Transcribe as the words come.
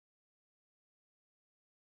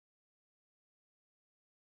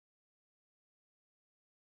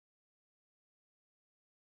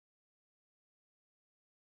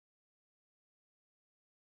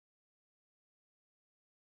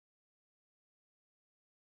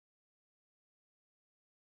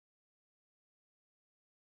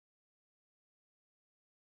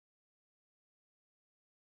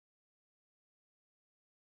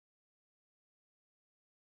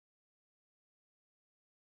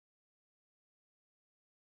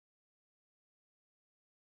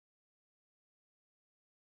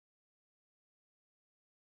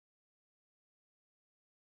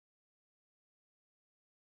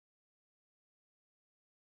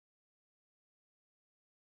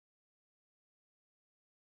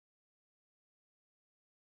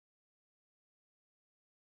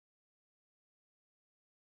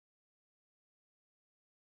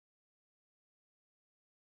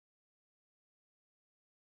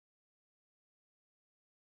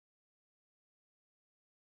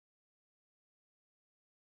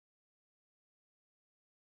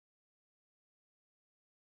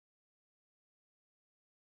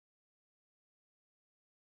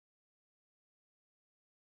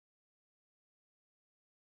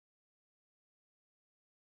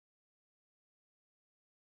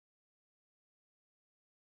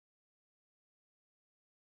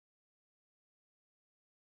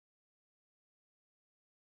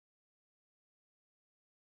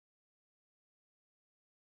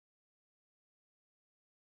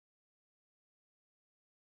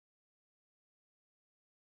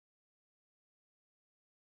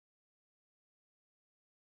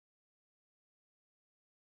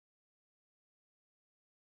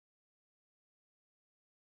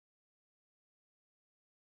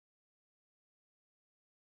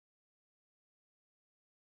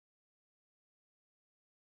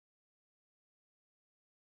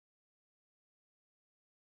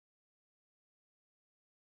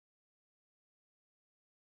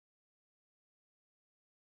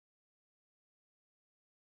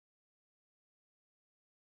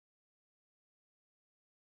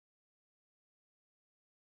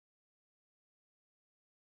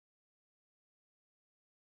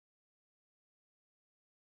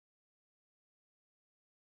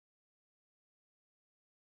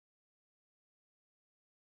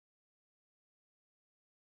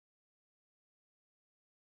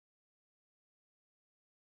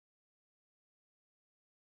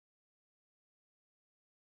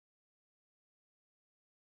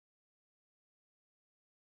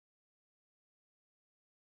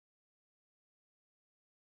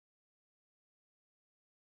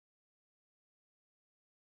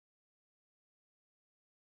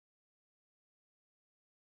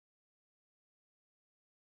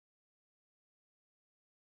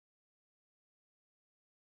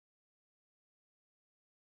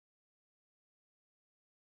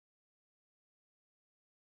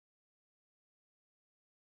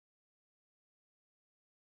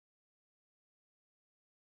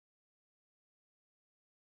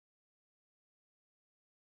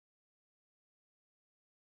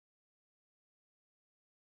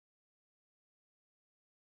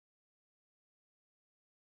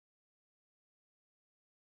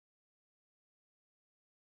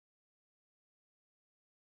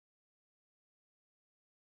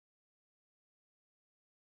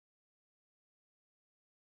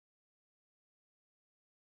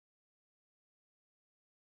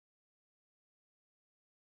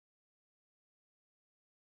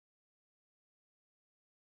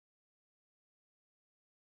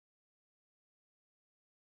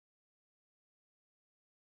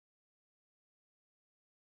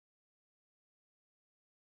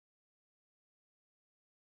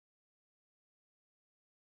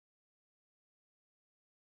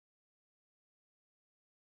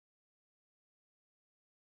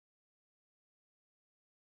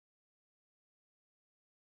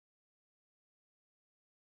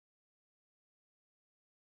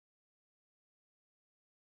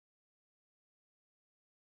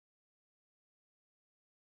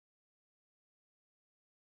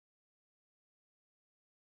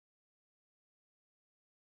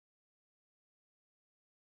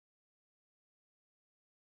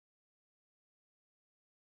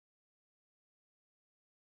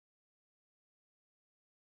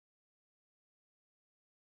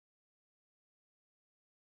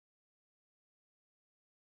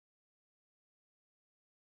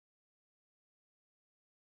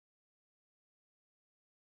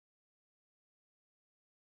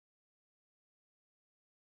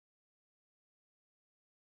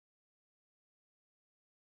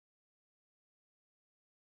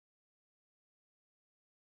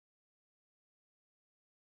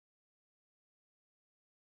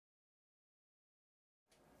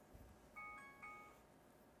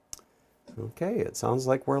Okay, it sounds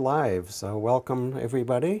like we're live, so welcome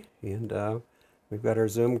everybody. And we've got our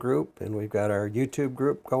Zoom group and we've got our YouTube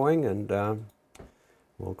group going, and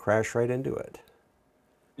we'll crash right into it.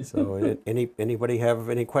 So anybody have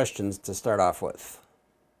any questions to start off with?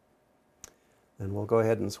 Then we'll go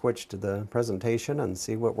ahead and switch to the presentation and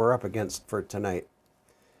see what we're up against for tonight.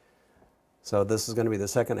 So this is going to be the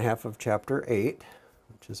second half of Chapter 8,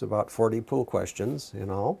 which is about 40 pool questions in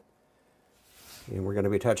all. And we're going to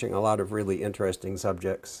be touching a lot of really interesting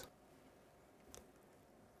subjects.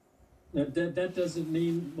 That doesn't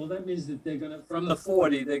mean, well, that means that they're going to, from the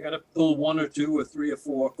 40, they're going to pull 1 or 2 or 3 or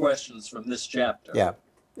 4 questions from this chapter. Yeah,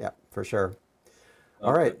 for sure.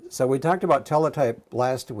 All right, so we talked about teletype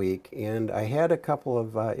last week, and I had a couple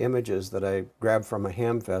of images that I grabbed from a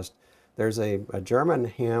ham fest. There's a German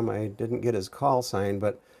ham. I didn't get his call sign,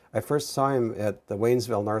 but I first saw him at the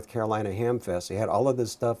Waynesville, North Carolina Ham Fest. He had all of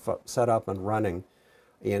this stuff set up and running.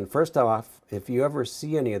 And first off, if you ever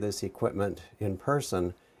see any of this equipment in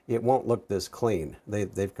person, it won't look this clean.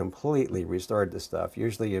 They've completely restored the stuff.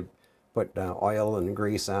 Usually you put oil and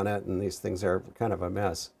grease on it, and these things are kind of a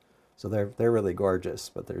mess. So they're really gorgeous,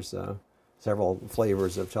 but there's several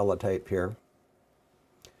flavors of teletype here.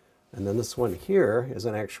 And then this one here is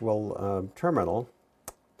an actual terminal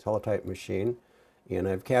teletype machine. And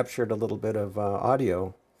I've captured a little bit of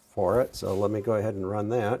audio for it, so let me go ahead and run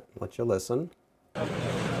that, let you listen.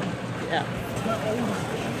 Yeah.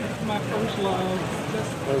 My first love.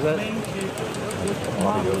 What is that?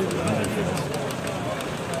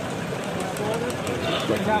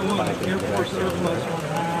 I got one Air Force surplus one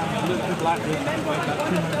time. Lifted like this, about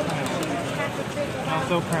 200 pounds. I'm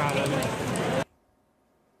so proud of it.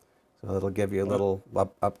 So it'll give you a little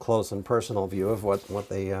up close and personal view of what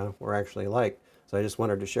they were actually like. So I just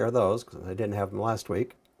wanted to share those because I didn't have them last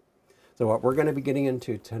week. So what we're going to be getting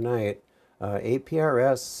into tonight,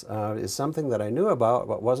 APRS is something that I knew about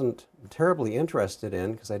but wasn't terribly interested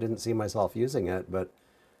in because I didn't see myself using it, but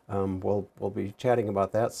we'll be chatting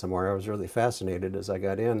about that some more. I was really fascinated as I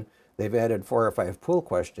got in. They've added 4 or 5 pool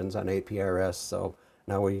questions on APRS, so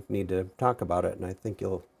now we need to talk about it, and I think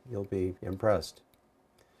you'll be impressed.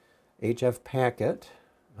 HF packet,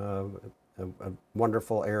 a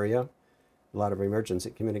wonderful area. A lot of emergency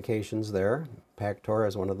communications there. PACTOR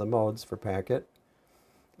is one of the modes for packet.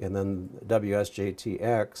 And then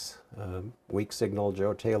WSJTX, weak signal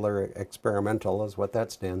Joe Taylor experimental is what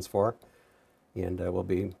that stands for. And we'll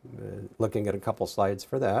be looking at a couple slides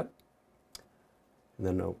for that. And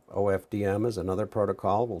then OFDM is another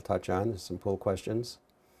protocol we'll touch on. There's some pool questions.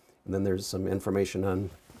 And then there's some information on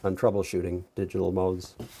troubleshooting digital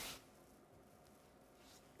modes.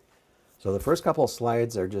 So the first couple of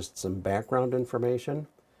slides are just some background information,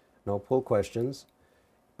 no pool questions,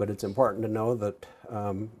 but it's important to know that,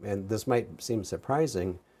 and this might seem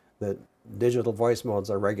surprising, that digital voice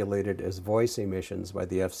modes are regulated as voice emissions by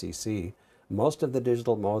the FCC. Most of the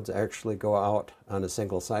digital modes actually go out on a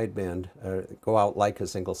single sideband, go out like a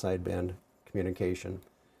single sideband communication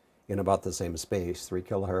in about the same space, 3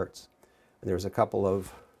 kilohertz. And there's a couple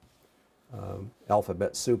of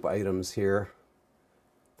alphabet soup items here,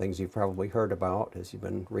 things you've probably heard about as you've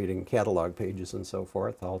been reading catalog pages and so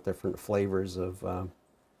forth, all different flavors of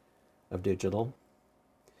digital.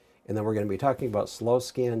 And then we're going to be talking about slow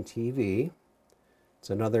scan TV. It's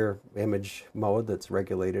another image mode that's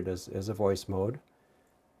regulated as a voice mode.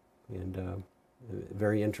 And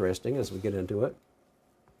very interesting as we get into it.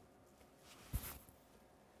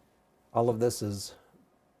 All of this is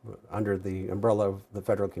under the umbrella of the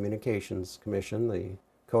Federal Communications Commission, the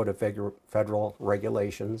Code of Federal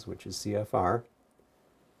Regulations, which is CFR,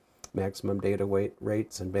 maximum data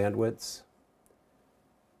rates and bandwidths.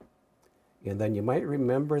 And then you might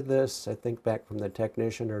remember this, I think back from the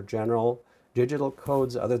technician or general, digital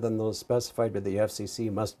codes other than those specified by the FCC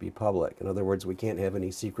must be public. In other words, we can't have any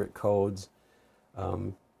secret codes,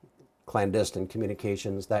 clandestine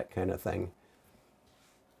communications, that kind of thing.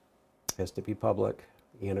 Has to be public.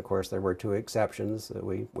 And of course, there were 2 exceptions that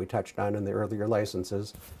we touched on in the earlier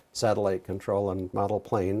licenses, satellite control and model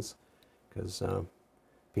planes, because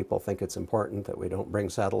people think it's important that we don't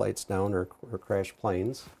bring satellites down or crash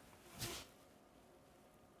planes.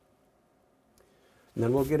 And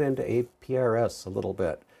then we'll get into APRS a little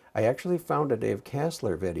bit. I actually found a Dave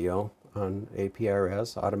Kassler video on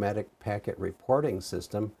APRS, Automatic Packet Reporting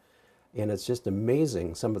System, and it's just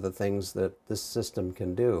amazing some of the things that this system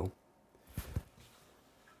can do.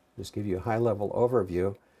 Just give you a high-level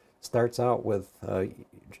overview. Starts out with,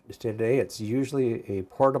 today it's usually a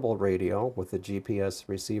portable radio with a GPS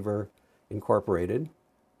receiver incorporated.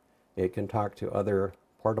 It can talk to other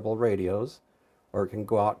portable radios, or it can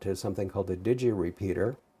go out to something called a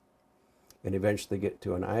digi-repeater. and eventually get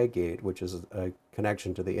to an iGate, which is a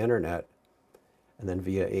connection to the internet. And then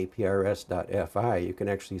via aprs.fi, you can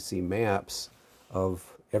actually see maps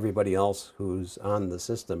of everybody else who's on the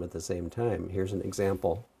system at the same time. Here's an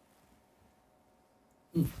example.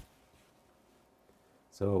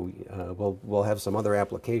 So we'll have some other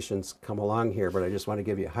applications come along here, but I just want to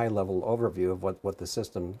give you a high-level overview of what the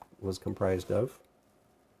system was comprised of.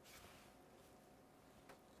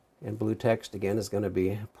 And blue text, again, is going to be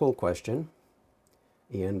a pull question.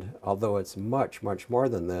 And although it's much, much more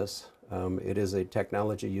than this, it is a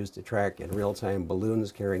technology used to track in real time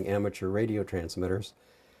balloons carrying amateur radio transmitters.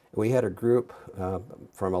 We had a group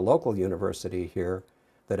from a local university here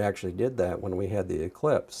that actually did that when we had the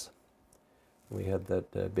eclipse. We had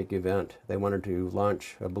that big event. They wanted to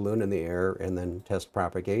launch a balloon in the air and then test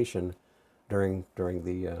propagation during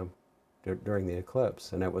the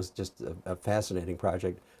eclipse, and that was just a fascinating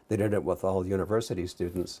project. They did it with all university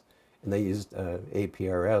students, and they used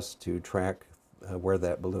APRS to track where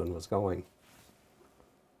that balloon was going.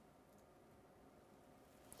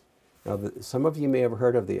 Now, some of you may have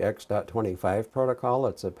heard of the X.25 protocol.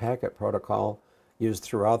 It's a packet protocol used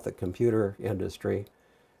throughout the computer industry.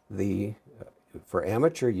 For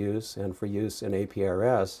amateur use and for use in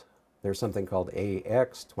APRS, there's something called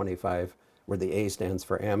AX25, where the A stands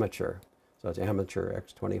for amateur. So it's amateur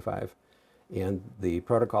X25. And the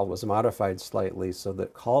protocol was modified slightly so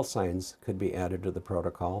that call signs could be added to the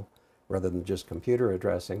protocol rather than just computer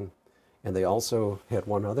addressing. And they also had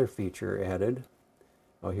one other feature added.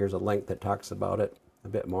 Oh, here's a link that talks about it a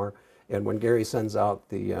bit more. And when Gary sends out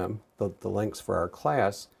the links for our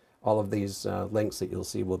class, all of these links that you'll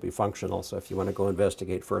see will be functional. So if you want to go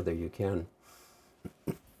investigate further, you can.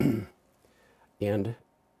 And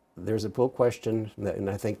there's a pull question, and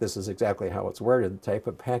I think this is exactly how it's worded. The type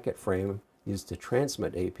of packet frame used to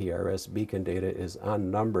transmit APRS beacon data is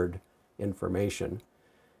unnumbered information.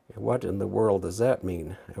 And what in the world does that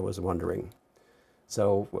mean? I was wondering.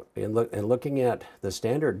 So in looking at the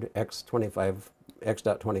standard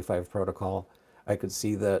X.25 protocol, I could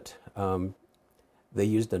see that they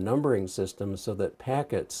used a numbering system so that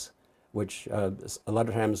packets, which a lot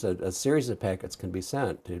of times a series of packets can be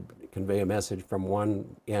sent to convey a message from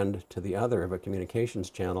one end to the other of a communications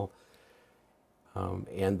channel.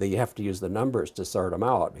 And they have to use the numbers to sort them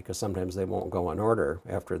out because sometimes they won't go in order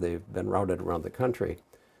after they've been routed around the country.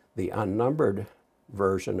 The unnumbered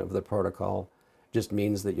version of the protocol just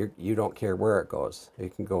means that you don't care where it goes.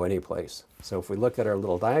 It can go any place. So if we look at our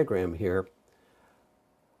little diagram here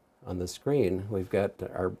on the screen, we've got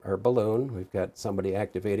our balloon, we've got somebody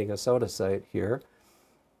activating a SOTA site here,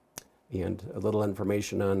 and a little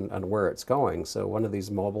information on where it's going. So one of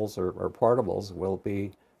these mobiles or portables will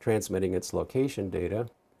be transmitting its location data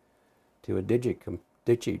to a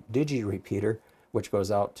digi repeater, which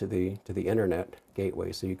goes out to the internet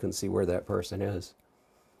gateway, so you can see where that person is.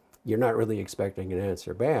 You're not really expecting an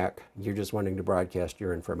answer back. You're just wanting to broadcast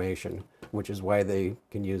your information, which is why they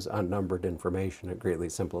can use unnumbered information. It greatly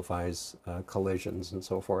simplifies collisions and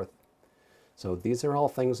so forth. So these are all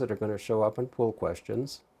things that are going to show up in pool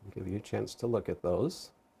questions. I'll give you a chance to look at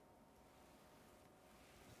those.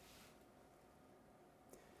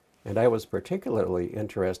 And I was particularly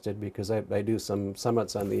interested because I do some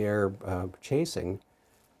summits on the air chasing,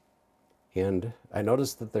 and I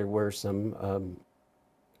noticed that there were some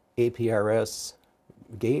APRS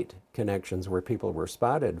gate connections where people were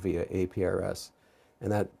spotted via APRS,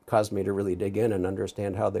 and that caused me to really dig in and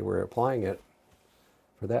understand how they were applying it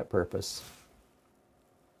for that purpose.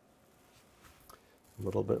 A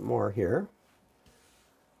little bit more here.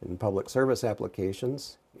 In public service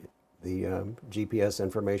applications, the GPS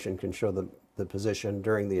information can show the position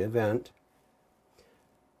during the event.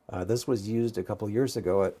 This was used a couple years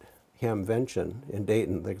ago at Hamvention in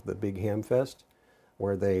Dayton, the big ham fest,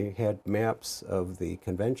 where they had maps of the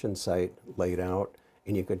convention site laid out,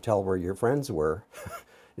 and you could tell where your friends were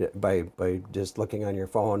by just looking on your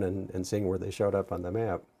phone and seeing where they showed up on the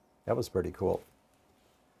map. That was pretty cool.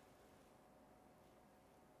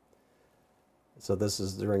 So this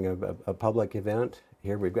is during a public event.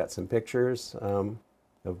 Here we've got some pictures of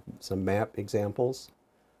some map examples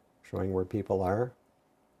showing where people are.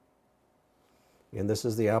 And this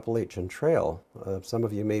is the Appalachian Trail. Some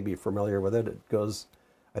of you may be familiar with it. It goes,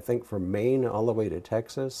 I think, from Maine all the way to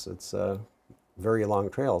Texas. It's a very long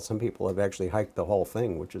trail. Some people have actually hiked the whole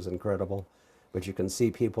thing, which is incredible. But you can see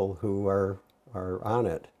people who are on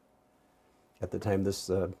it at the time this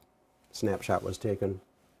snapshot was taken.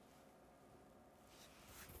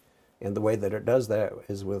 And the way that it does that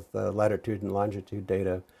is with latitude and longitude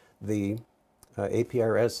data. The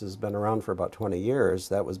APRS has been around for about 20 years.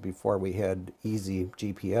 That was before we had easy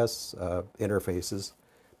GPS interfaces.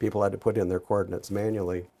 People had to put in their coordinates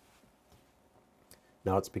manually.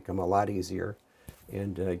 Now it's become a lot easier.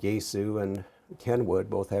 And Yaesu and Kenwood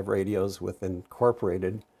both have radios with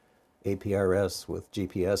incorporated APRS with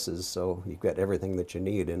GPSs, so you've got everything that you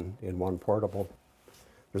need in one portable.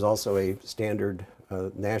 There's also a standard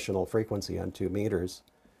national frequency on 2 meters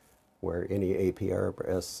where any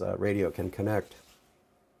APRS radio can connect.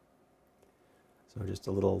 So just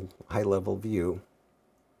a little high-level view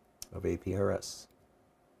of APRS.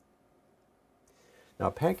 Now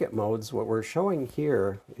packet modes, what we're showing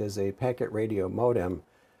here is a packet radio modem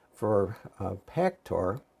for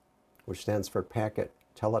PACTOR, which stands for Packet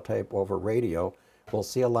Teletype over Radio. We'll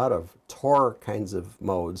see a lot of TOR kinds of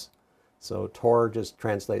modes. So TOR just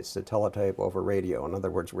translates to teletype over radio. In other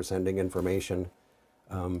words, we're sending information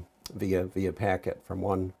via packet from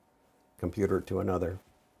one computer to another.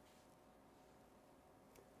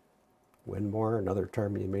 WinMore, another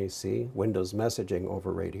term you may see, Windows messaging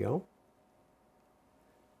over radio.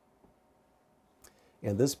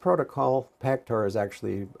 And this protocol, PACTOR, is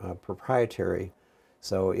actually proprietary.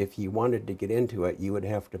 So if you wanted to get into it, you would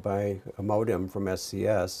have to buy a modem from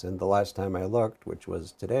SCS. And the last time I looked, which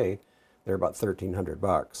was today, they're about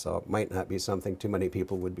 $1,300. So it might not be something too many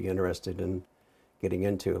people would be interested in getting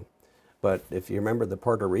into. But if you remember the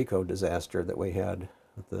Puerto Rico disaster that we had,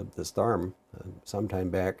 the storm some time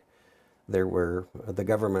back, the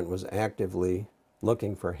government was actively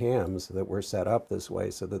looking for hams that were set up this way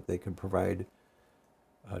so that they could provide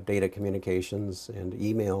data communications and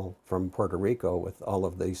email from Puerto Rico with all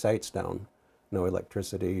of the sites down. No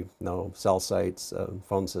electricity, no cell sites,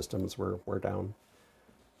 phone systems were down.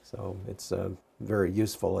 So it's very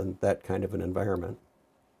useful in that kind of an environment.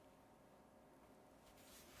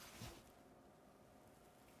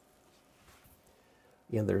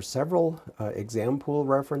 And there's several exam pool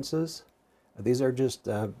references. These are just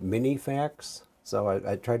mini facts, so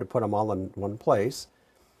I tried to put them all in one place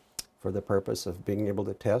for the purpose of being able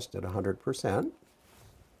to test at 100%.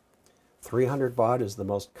 300 baud is the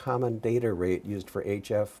most common data rate used for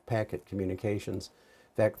HF packet communications.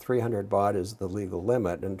 In fact, 300 baud is the legal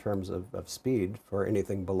limit in terms of speed for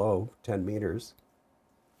anything below 10 meters.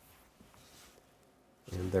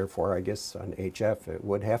 And therefore, I guess on HF, it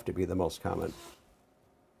would have to be the most common.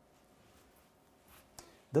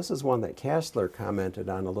 This is one that Kastler commented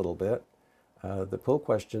on a little bit. The pull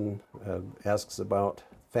question asks about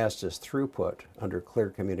fastest throughput under clear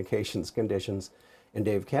communications conditions. And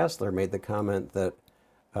Dave Kastler made the comment that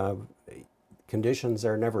conditions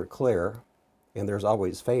are never clear and there's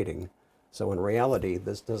always fading. So in reality,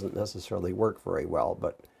 this doesn't necessarily work very well,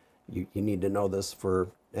 but you need to know this for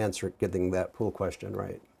getting that pull question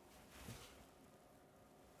right.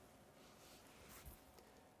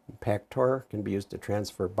 PACTOR can be used to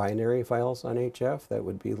transfer binary files on HF. That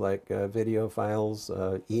would be like video files,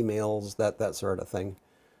 emails, that sort of thing.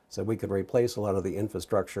 So we could replace a lot of the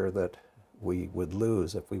infrastructure that we would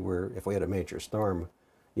lose if we had a major storm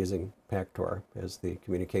using PACTOR as the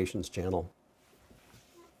communications channel.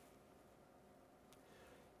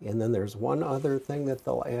 And then there's one other thing that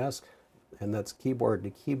they'll ask, and that's keyboard to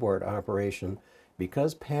keyboard operation.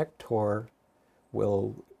 Because PACTOR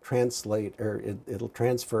will translate, or it'll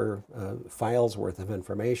transfer files worth of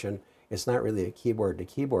information, it's not really a keyboard to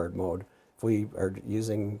keyboard mode. If we are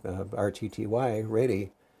using RTTY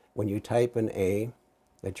ready, when you type an A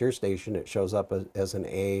at your station, it shows up as an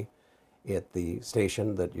A at the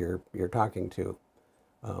station that you're talking to.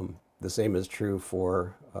 The same is true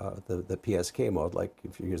for the PSK mode, like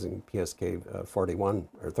if you're using PSK 41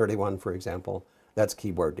 or 31, for example, that's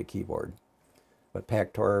keyboard to keyboard. But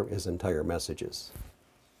PACTOR is entire messages.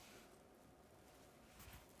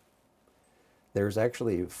 There's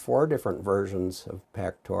actually 4 different versions of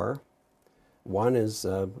PACTOR. One is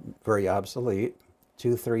very obsolete.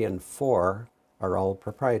 2, 3, and 4 are all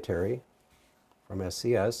proprietary from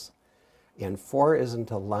SCS. And 4 isn't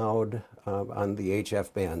allowed on the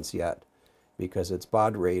HF bands yet because its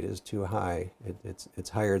baud rate is too high. It's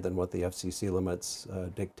higher than what the FCC limits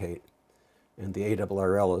dictate. And the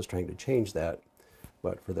ARRL is trying to change that.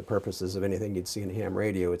 But for the purposes of anything you'd see in ham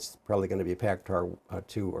radio, it's probably going to be PACTOR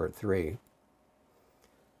 2 or 3.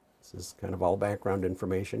 This is kind of all background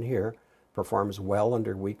information here. Performs well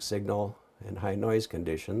under weak signal and high noise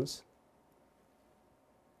conditions,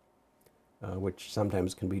 which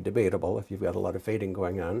sometimes can be debatable if you've got a lot of fading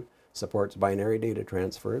going on. Supports binary data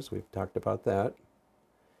transfers. We've talked about that.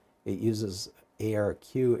 It uses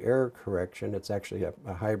ARQ error correction. It's actually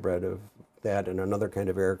a hybrid of that and another kind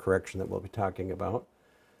of error correction that we'll be talking about.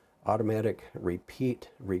 automatic repeat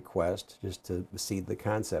request, just to seed the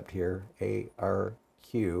concept here,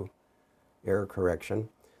 ARQ, error correction.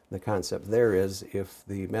 The concept there is if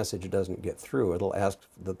the message doesn't get through, it'll ask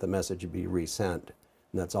that the message be resent.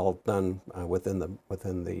 And that's all done between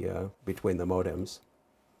the modems.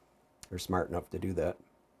 They're smart enough to do that.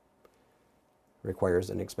 Requires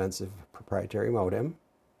an expensive proprietary modem.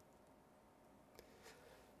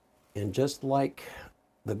 And just like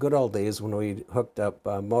the good old days when we hooked up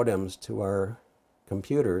modems to our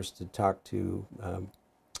computers to talk to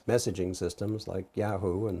messaging systems like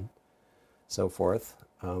Yahoo and so forth,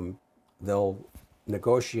 they'll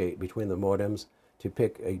negotiate between the modems to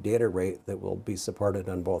pick a data rate that will be supported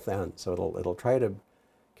on both ends. So it'll try to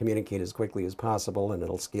communicate as quickly as possible, and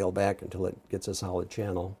it'll scale back until it gets a solid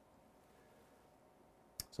channel.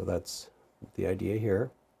 So that's the idea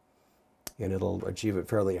here. And it'll achieve a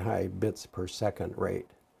fairly high bits per second rate.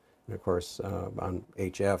 And of course, on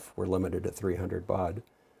HF, we're limited at 300 baud,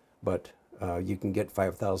 but you can get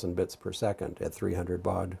 5,000 bits per second at 300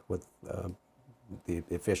 baud with the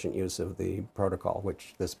efficient use of the protocol,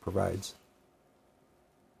 which this provides.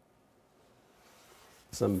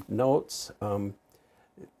 Some notes.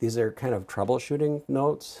 These are kind of troubleshooting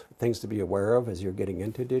notes, things to be aware of as you're getting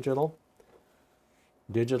into digital.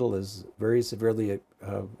 Digital is very severely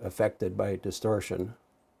affected by distortion.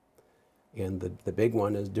 And the big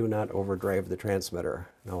one is do not overdrive the transmitter.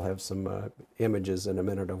 And I'll have some images in a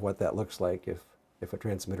minute of what that looks like if a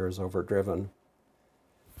transmitter is overdriven.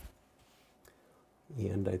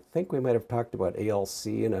 And I think we might have talked about ALC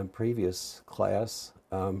in a previous class.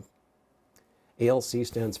 ALC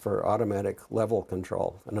stands for automatic level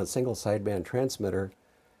control. And a single sideband transmitter,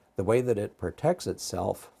 the way that it protects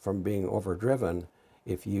itself from being overdriven,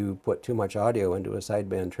 if you put too much audio into a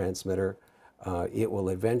sideband transmitter, it will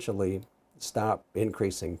eventually stop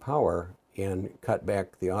increasing power and cut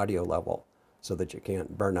back the audio level so that you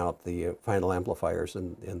can't burn out the final amplifiers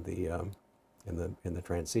in the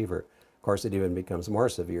transceiver. Of course, it even becomes more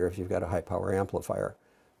severe if you've got a high power amplifier.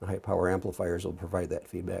 The high power amplifiers will provide that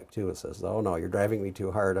feedback too. It says, oh no, you're driving me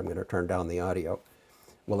too hard, I'm going to turn down the audio.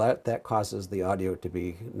 Well, that causes the audio to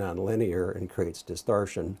be nonlinear and creates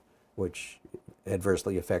distortion, which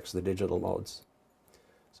adversely affects the digital modes.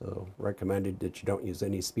 So recommended that you don't use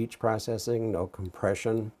any speech processing, no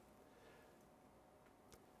compression.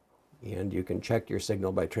 And you can check your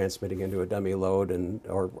signal by transmitting into a dummy load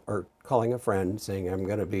or calling a friend saying, I'm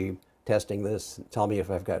going to be testing this, tell me if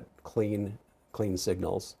I've got clean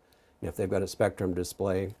signals. And if they've got a spectrum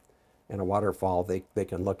display and a waterfall, they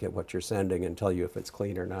can look at what you're sending and tell you if it's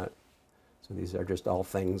clean or not. So these are just all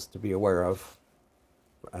things to be aware of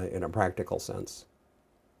in a practical sense.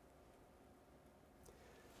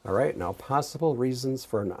 All right, now possible reasons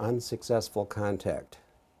for an unsuccessful contact.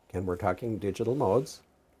 Again, we're talking digital modes.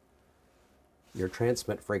 Your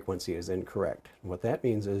transmit frequency is incorrect. What that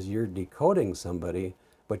means is you're decoding somebody,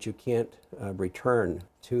 but you can't return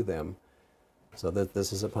to them. So that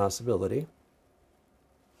this is a possibility.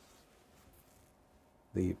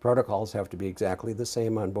 The protocols have to be exactly the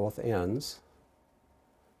same on both ends,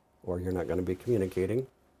 or you're not going to be communicating.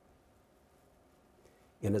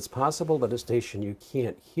 And it's possible that a station you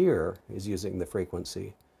can't hear is using the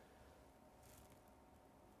frequency.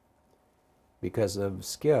 Because of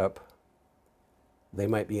skip, they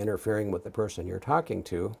might be interfering with the person you're talking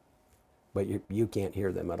to, but you can't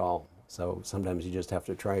hear them at all. So sometimes you just have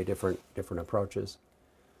to try different approaches.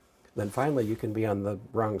 Then finally, you can be on the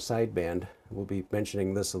wrong sideband. We'll be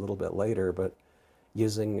mentioning this a little bit later, but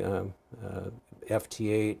using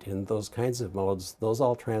FT8 and those kinds of modes, those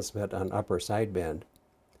all transmit on upper sideband.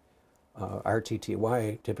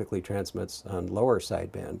 RTTY typically transmits on lower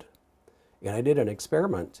sideband. And I did an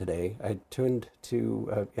experiment today. I tuned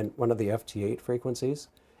to in one of the FT8 frequencies,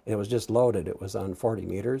 and it was just loaded. It was on 40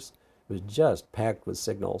 meters. It was just packed with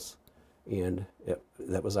signals. And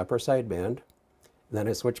that was upper sideband. Then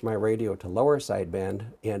I switched my radio to lower sideband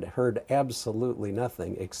and heard absolutely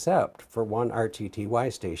nothing except for one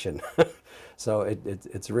RTTY station. So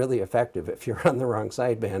it's really effective. If you're on the wrong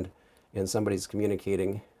sideband and somebody's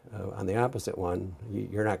communicating on the opposite one,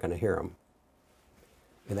 you're not going to hear them.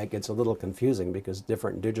 And that gets a little confusing because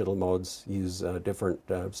different digital modes use different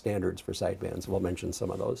standards for sidebands. We'll mention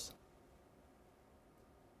some of those.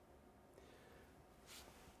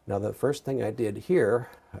 Now the first thing I did here,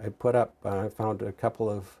 I found a couple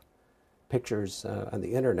of pictures on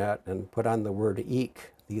the internet and put on the word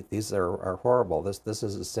eek. These are horrible. This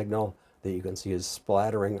is a signal that you can see is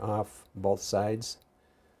splattering off both sides,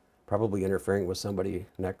 probably interfering with somebody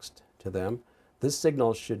next to them. This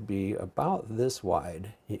signal should be about this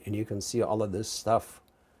wide, and you can see all of this stuff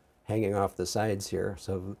hanging off the sides here.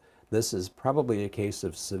 So This is probably a case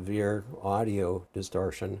of severe audio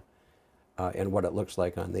distortion and what it looks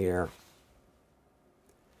like on the air.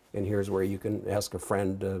 And here's where you can ask a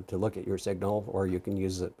friend to look at your signal, or you can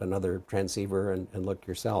use another transceiver and look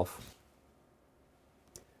yourself.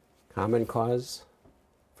 Common cause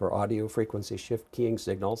for audio frequency shift keying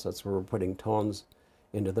signals, that's where we're putting tones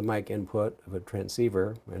into the mic input of a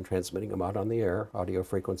transceiver and transmitting them out on the air, audio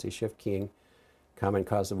frequency shift keying. Common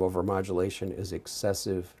cause of overmodulation is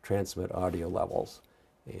excessive transmit audio levels,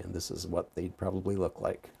 and this is what they'd probably look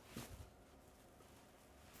like.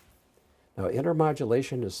 Now,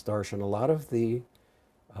 intermodulation distortion, a lot of the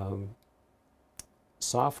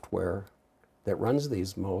software that runs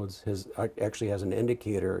these modes actually has an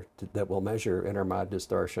indicator that will measure intermod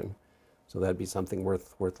distortion, so that'd be something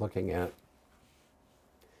worth looking at.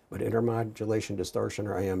 But intermodulation distortion,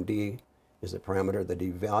 or IMD, is a parameter that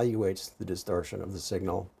evaluates the distortion of the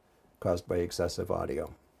signal caused by excessive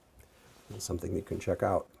audio. It's something you can check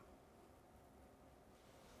out.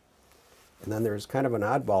 And then there's kind of an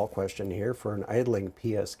oddball question here for an idling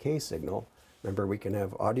PSK signal. Remember, we can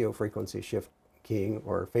have audio frequency shift keying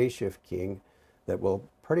or phase shift keying that will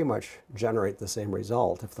pretty much generate the same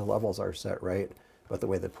result if the levels are set right. But the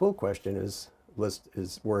way the pool question is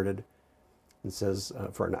worded, it says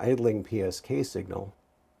for an idling PSK signal,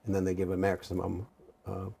 and then they give a maximum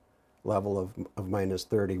level of minus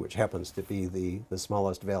 30, which happens to be the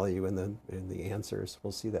smallest value in the answers.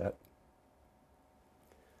 We'll see that.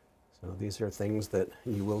 So these are things that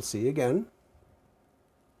you will see again.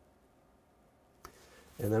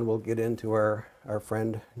 And then we'll get into our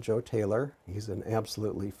friend Joe Taylor. He's an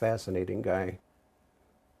absolutely fascinating guy.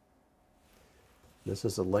 This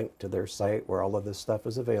is a link to their site where all of this stuff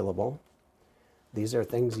is available. These are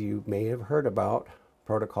things you may have heard about,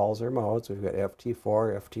 protocols or modes. We've got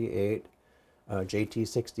FT4, FT8.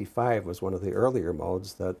 JT65 was one of the earlier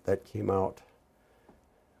modes that came out,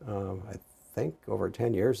 I think, over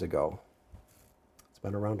 10 years ago. It's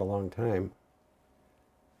been around a long time.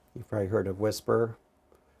 You've probably heard of Whisper.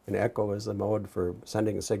 An echo is a mode for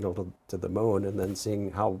sending a signal to the moon and then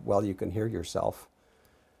seeing how well you can hear yourself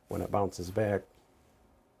when it bounces back.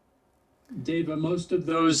 Dave, are most of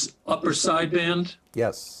those upper sideband?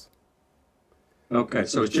 Yes. Okay,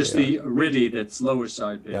 so it's just the RIDI that's lower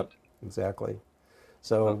sideband. Yep, exactly.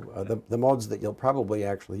 So the modes that you'll probably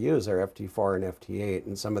actually use are FT4 and FT8,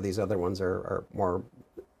 and some of these other ones are more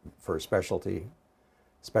for specialty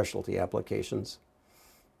applications.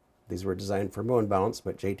 These were designed for moon bounce,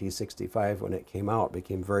 but JT65, when it came out,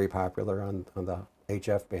 became very popular on the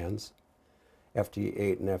HF bands.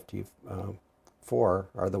 FT8 and FT4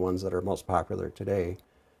 are the ones that are most popular today,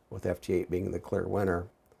 with FT8 being the clear winner.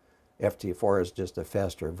 FT4 is just a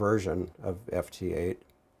faster version of FT8,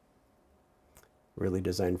 really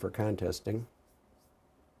designed for contesting.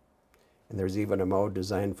 And there's even a mode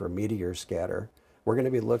designed for meteor scatter. We're going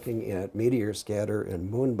to be looking at meteor scatter and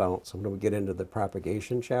moon bounce when we get into the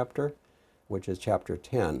propagation chapter, which is chapter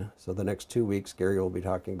 10. So the next 2 weeks, Gary will be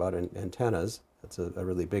talking about antennas. That's a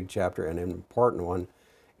really big chapter and an important one.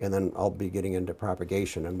 And then I'll be getting into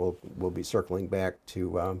propagation, and we'll be circling back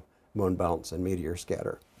to moon bounce and meteor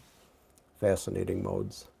scatter. Fascinating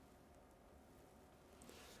modes.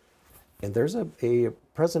 And there's a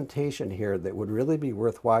presentation here that would really be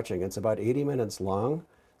worth watching. It's about 80 minutes long,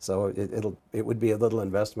 so it would be a little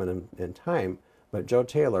investment in time. But Joe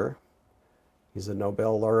Taylor, he's a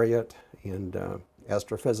Nobel laureate and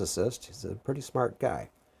astrophysicist. He's a pretty smart guy.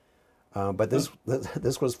 But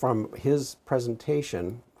this was from his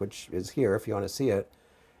presentation, which is here if you want to see it.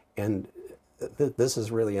 And this is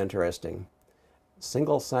really interesting.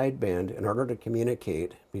 Single sideband, in order to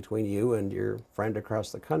communicate between you and your friend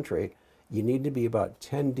across the country, you need to be about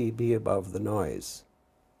 10 dB above the noise.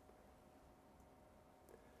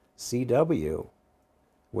 CW,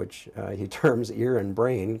 which he terms ear and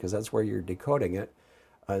brain, because that's where you're decoding it,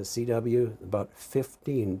 CW about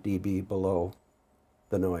 15 dB below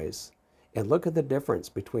the noise. And look at the difference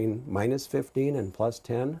between minus 15 and plus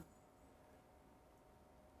 10.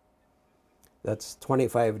 That's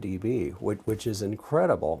 25 dB, which is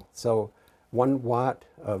incredible. So 1 watt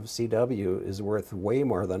of CW is worth way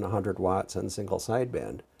more than 100 watts on single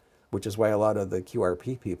sideband, which is why a lot of the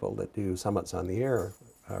QRP people that do summits on the air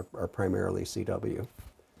are primarily CW,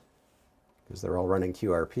 because they're all running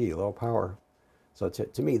QRP, low power. So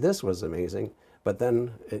to me, this was amazing. But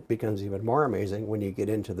then it becomes even more amazing when you get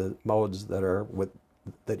into the modes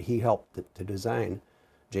that he helped to design.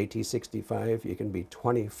 JT65, you can be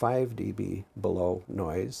 25 dB below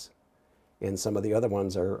noise. And some of the other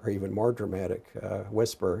ones are even more dramatic.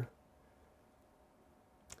 Whisper,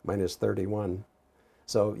 minus 31.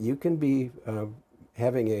 So you can be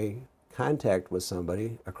having a contact with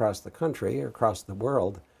somebody across the country or across the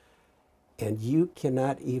world, and you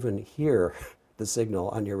cannot even hear the signal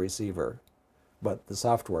on your receiver, but the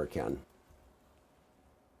software can.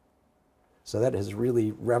 So that has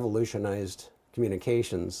really revolutionized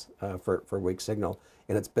communications for weak signal,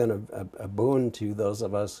 and it's been a boon to those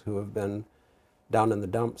of us who have been down in the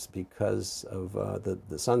dumps because of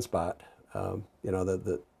the sunspot,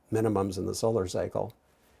 the minimums in the solar cycle,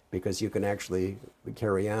 because you can actually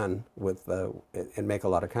carry on with and make a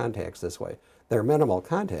lot of contacts this way. They're minimal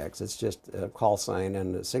contacts. It's just a call sign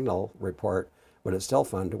and a signal report, but it's still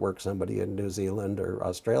fun to work somebody in New Zealand or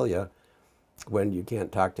Australia when you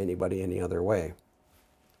can't talk to anybody any other way.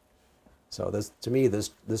 So this, to me,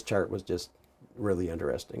 this chart was just really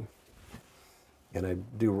interesting. And I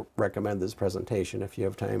do recommend this presentation if you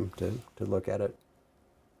have time to look at it.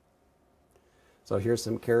 So here's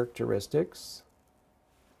some characteristics.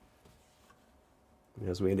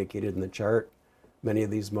 As we indicated in the chart, many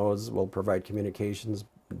of these modes will provide communications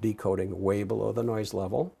decoding way below the noise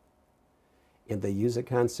level. And they use a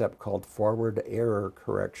concept called forward error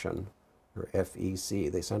correction, or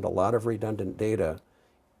FEC. They send a lot of redundant data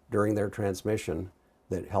during their transmission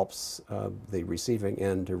that helps the receiving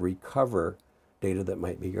end to recover data that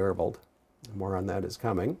might be garbled. More on that is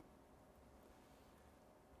coming.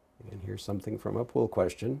 And here's something from a pool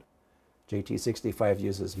question. JT65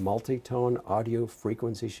 uses multi-tone audio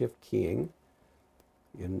frequency shift keying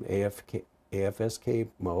in AFSK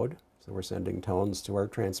mode. So we're sending tones to our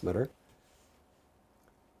transmitter.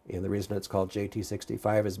 And the reason it's called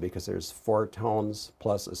JT65 is because there's 4 tones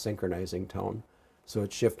plus a synchronizing tone. So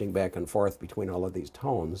it's shifting back and forth between all of these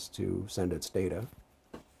tones to send its data.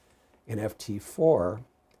 In FT4,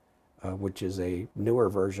 which is a newer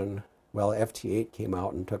version, well, FT8 came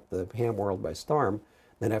out and took the ham world by storm.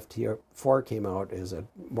 Then FT4 came out as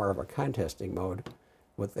more of a contesting mode.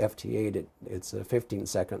 With FT8, it's a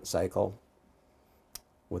 15-second cycle.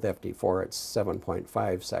 With FT4, it's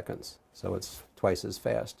 7.5 seconds, so it's twice as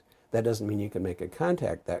fast. That doesn't mean you can make a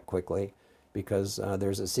contact that quickly, because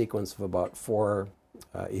there's a sequence of about 4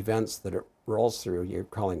 events that it rolls through. You're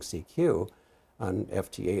calling CQ on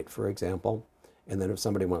FT8, for example, and then if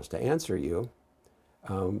somebody wants to answer you,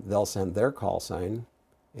 they'll send their call sign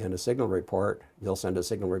and a signal report. You'll send a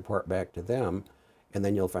signal report back to them, and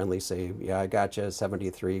then you'll finally say, yeah, I got you,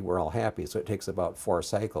 73, we're all happy. So it takes about 4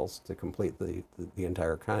 cycles to complete the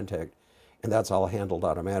entire contact, and that's all handled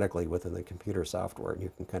automatically within the computer software, and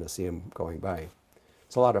you can kind of see them going by.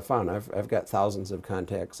 It's a lot of fun. I've got thousands of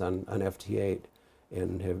contacts on FT8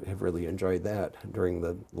 and have really enjoyed that during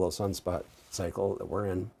the low sunspot cycle that we're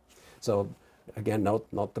in. So again,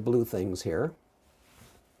 note the blue things here.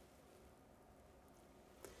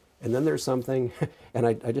 And then there's something, and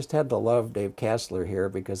I just had to love Dave Kassler here,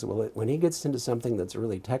 because when he gets into something that's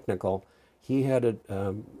really technical, he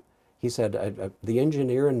said, the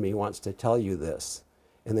engineer in me wants to tell you this.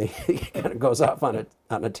 And then he kind of goes off on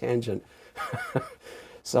a tangent.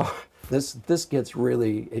 So this gets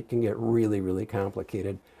it can get really, really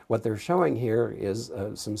complicated. What they're showing here is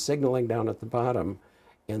some signaling down at the bottom.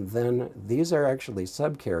 And then these are actually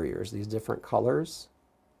subcarriers, these different colors.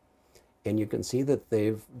 And you can see that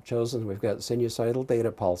they've chosen, we've got sinusoidal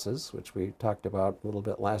data pulses, which we talked about a little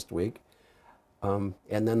bit last week. And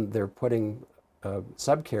then they're putting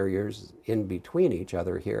subcarriers in between each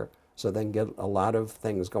other here, so they can get a lot of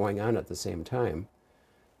things going on at the same time.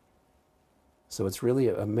 So it's really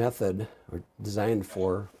a method designed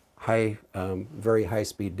for very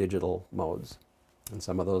high-speed digital modes. And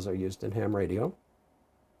some of those are used in ham radio.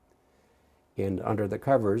 And under the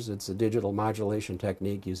covers, it's a digital modulation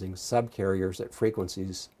technique using subcarriers at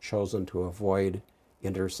frequencies chosen to avoid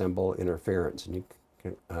intersymbol interference. And you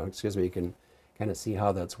can, you can kind of see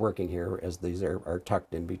how that's working here, as these are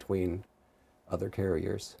tucked in between other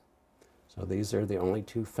carriers. So these are the only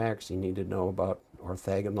 2 facts you need to know about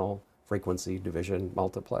orthogonal frequency division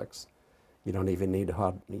multiplex. You don't even need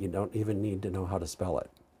to know how to spell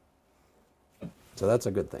it. So that's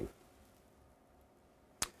a good thing.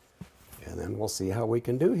 And then we'll see how we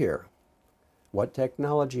can do here. What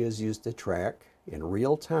technology is used to track, in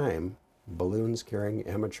real time, balloons carrying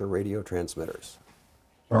amateur radio transmitters?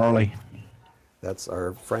 Charlie. That's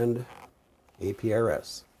our friend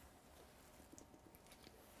APRS.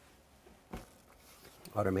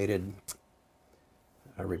 Automated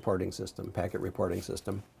reporting system, packet reporting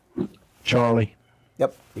system. Charlie.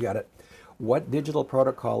 Yep, you got it. What digital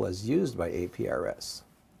protocol is used by APRS?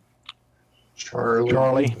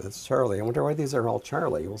 Charlie. That's Charlie. I wonder why these are all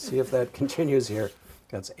Charlie. We'll see if that continues here.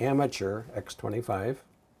 That's amateur X25.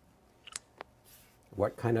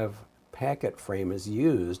 What kind of packet frame is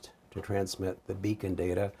used to transmit the beacon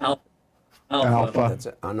data. Alpha. Alpha. That's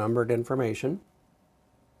unnumbered information.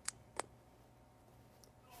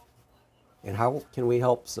 And how can we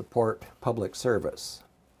help support public service?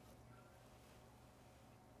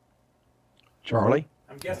 Charlie.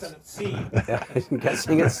 I'm guessing it's C. I'm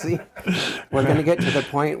guessing it's C. We're going to get to the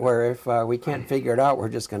point where if we can't figure it out, we're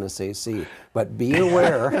just going to say C. But be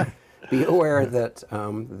aware, be aware that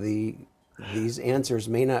these answers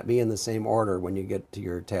may not be in the same order when you get to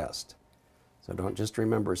your test. So don't just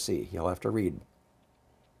remember C. You'll have to read.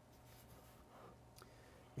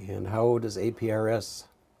 And how does APRS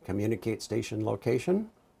communicate station location?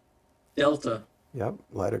 Delta. Yep,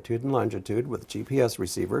 latitude and longitude with GPS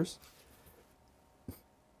receivers.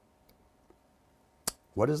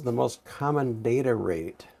 What is the most common data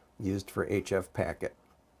rate used for HF packet?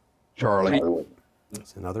 Charlie.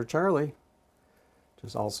 It's another Charlie, which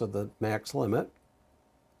is also the max limit.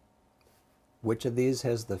 Which of these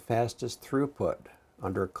has the fastest throughput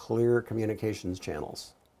under clear communications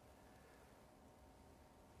channels?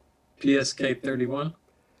 PSK 31.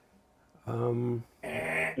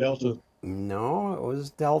 Delta. No, it was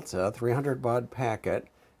Delta, 300 baud packet,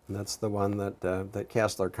 and that's the one that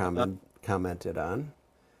Kastler commented on.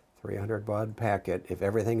 300 baud packet, if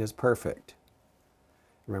everything is perfect.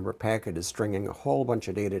 Remember, packet is stringing a whole bunch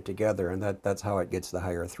of data together, and that's how it gets the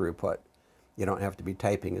higher throughput. You don't have to be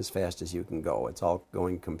typing as fast as you can go. It's all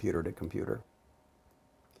going computer to computer.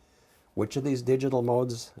 Which of these digital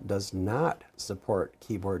modes does not support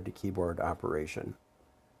keyboard-to-keyboard operation?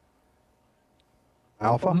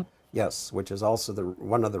 Alpha. Yes, which is also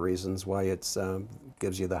one of the reasons why it's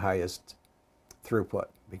gives you the highest throughput,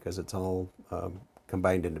 because it's all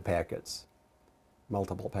combined into packets,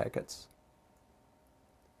 multiple packets.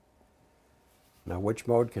 Now, which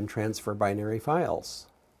mode can transfer binary files?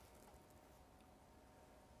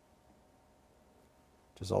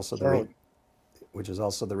 Which is also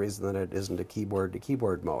the reason that it isn't a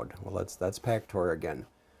keyboard-to-keyboard mode. Well, that's PACTOR again.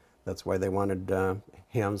 That's why they wanted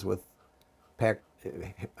hams with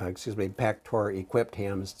PACTOR equipped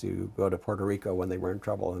hams to go to Puerto Rico when they were in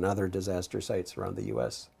trouble and other disaster sites around the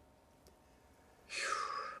U.S.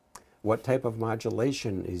 What type of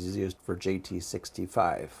modulation is used for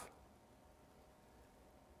JT65?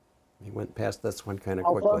 We went past this one kind of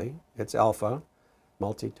quickly. It's alpha.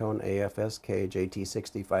 Multi-tone AFSK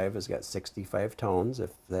JT65 has got 65 tones, if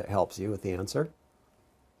that helps you with the answer.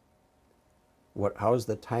 How is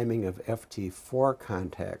the timing of FT4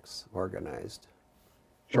 contacts organized?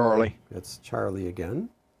 Charlie. It's Charlie again.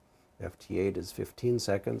 FT8 is 15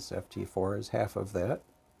 seconds. FT4 is half of that.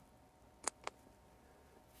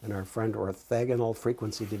 And our friend orthogonal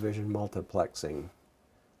frequency division multiplexing.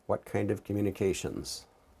 What kind of communications?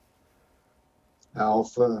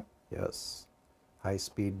 Alpha. Yes.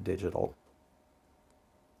 High-speed digital.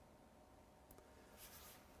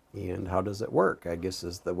 And how does it work, I guess,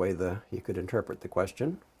 is the way you could interpret the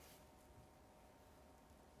question.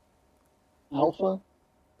 Alpha.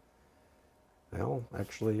 Well,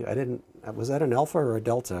 actually, was that an alpha or a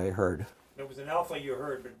delta I heard? It was an alpha you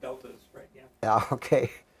heard, but delta's right, yeah. Yeah,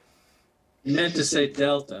 okay. You meant to say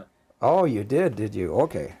delta. Oh, you did you?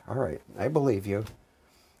 Okay, all right. I believe you.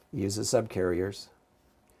 Use the subcarriers.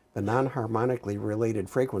 The non-harmonically related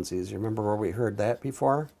frequencies, you remember where we heard that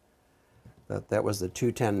before? That was the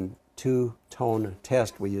two-tone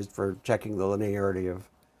test we used for checking the linearity of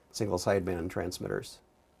single sideband transmitters,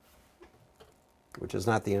 which is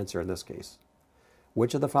not the answer in this case.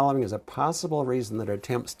 Which of the following is a possible reason that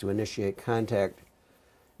attempts to initiate contact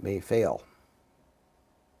may fail?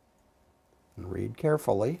 And read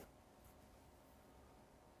carefully.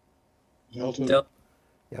 Delta.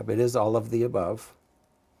 Yep, it is all of the above.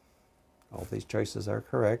 All these choices are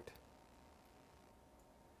correct.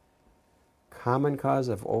 Common cause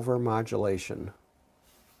of overmodulation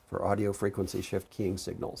for audio frequency shift keying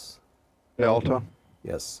signals. Delta.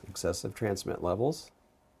 Yes, excessive transmit levels.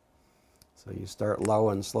 So you start low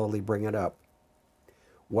and slowly bring it up.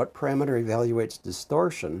 What parameter evaluates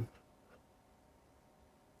distortion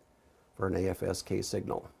for an AFSK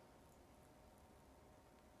signal?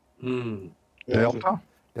 Delta.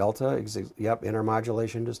 Delta, yep,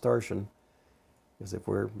 intermodulation distortion. Because if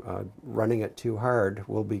we're running it too hard,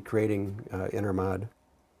 we'll be creating intermod.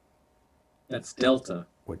 That's delta.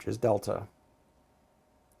 Which is delta.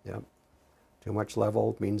 Yep. Too much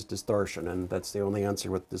level means distortion, and that's the only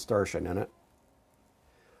answer with distortion in it.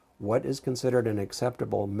 What is considered an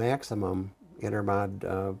acceptable maximum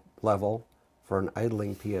intermod level for an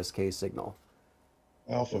idling PSK signal?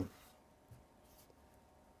 Alpha.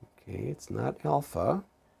 Okay, it's not alpha.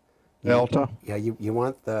 Delta. Yeah, you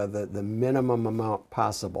want the minimum amount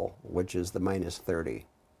possible, which is the -30.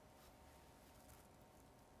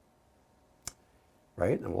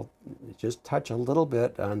 right? And we'll just touch a little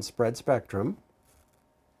bit on spread spectrum.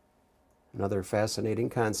 Another fascinating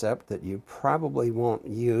concept that you probably won't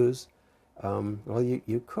use. Well,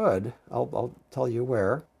 you could. I'll tell you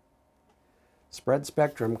where. Spread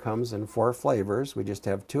spectrum comes in 4 flavors. We just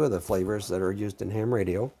have 2 of the flavors that are used in ham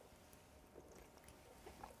radio.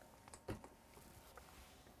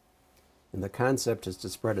 And the concept is to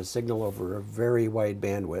spread a signal over a very wide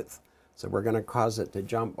bandwidth. So we're going to cause it to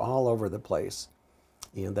jump all over the place.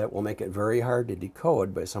 And that will make it very hard to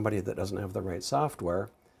decode by somebody that doesn't have the right software.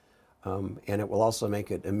 And it will also make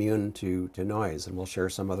it immune to noise, and we'll share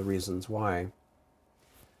some of the reasons why.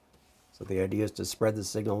 So the idea is to spread the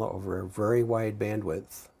signal over a very wide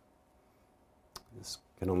bandwidth. This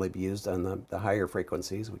can only be used on the higher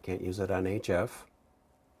frequencies. We can't use it on HF.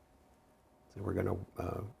 So we're going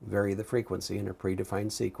to vary the frequency in a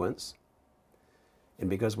predefined sequence. And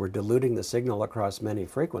because we're diluting the signal across many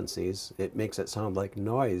frequencies, it makes it sound like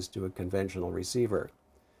noise to a conventional receiver.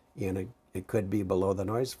 And it could be below the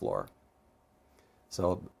noise floor.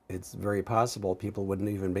 So it's very possible people wouldn't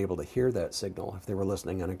even be able to hear that signal if they were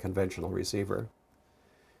listening on a conventional receiver.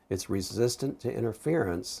 It's resistant to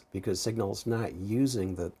interference because signals not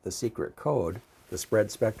using the secret code, the spread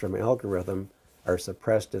spectrum algorithm, are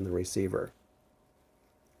suppressed in the receiver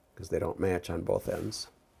because they don't match on both ends.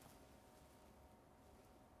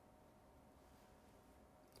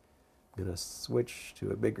 I'm going to switch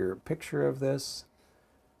to a bigger picture of this.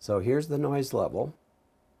 So here's the noise level.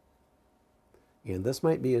 And this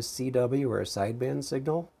might be a CW or a sideband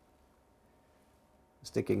signal,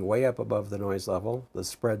 sticking way up above the noise level. The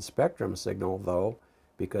spread spectrum signal, though,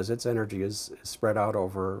 because its energy is spread out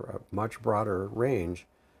over a much broader range,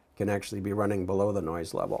 can actually be running below the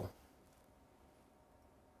noise level.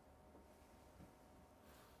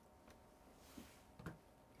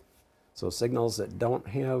 So signals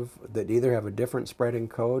that either have a different spreading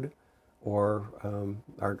code or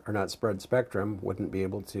are not spread spectrum wouldn't be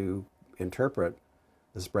able to interpret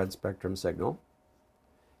the spread spectrum signal.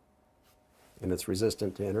 And it's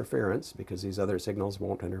resistant to interference because these other signals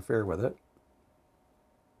won't interfere with it.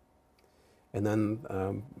 And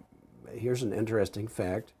then here's an interesting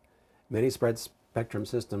fact. Many spread spectrum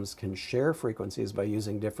systems can share frequencies by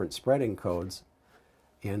using different spreading codes.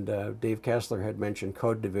 And Dave Kessler had mentioned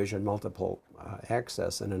code division multiple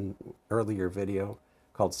access in an earlier video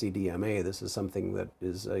called CDMA. This is something that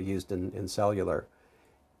is used in cellular.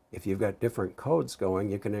 If you've got different codes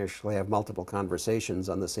going, you can actually have multiple conversations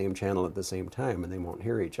on the same channel at the same time, and they won't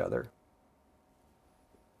hear each other.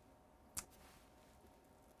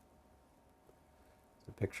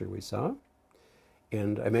 The picture we saw.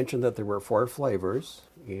 And I mentioned that there were 4 flavors,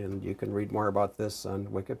 and you can read more about this on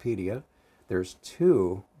Wikipedia. There's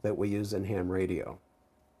 2 that we use in ham radio.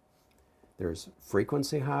 There's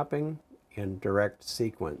frequency hopping and direct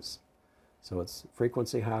sequence. So it's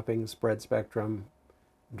frequency hopping, spread spectrum,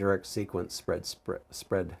 direct sequence,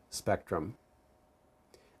 spread spectrum.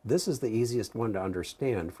 This is the easiest one to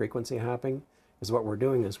understand. Frequency hopping is what we're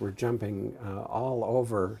doing is we're jumping all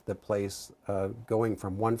over the place, going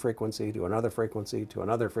from one frequency to another frequency to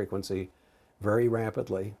another frequency very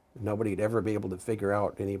rapidly. Nobody'd ever be able to figure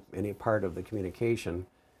out any part of the communication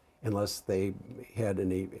unless they had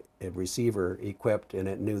a receiver equipped and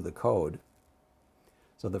it knew the code.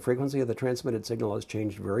 So the frequency of the transmitted signal has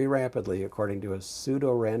changed very rapidly according to a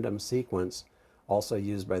pseudo-random sequence also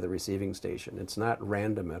used by the receiving station. It's not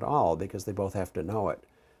random at all because they both have to know it,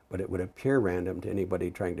 but it would appear random to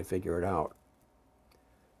anybody trying to figure it out.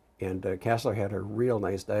 And Kessler had a real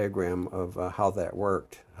nice diagram of how that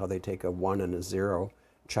worked, how they take a 1 and a 0,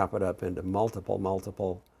 chop it up into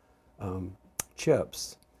multiple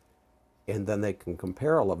chips, and then they can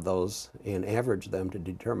compare all of those and average them to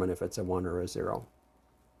determine if it's a 1 or a 0.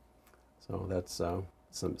 So that's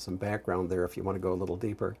some background there if you want to go a little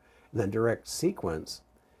deeper. And then direct sequence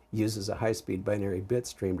uses a high-speed binary bit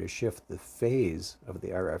stream to shift the phase of the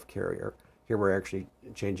RF carrier. Here we're actually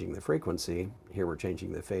changing the frequency, here we're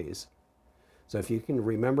changing the phase. So if you can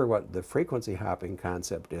remember what the frequency hopping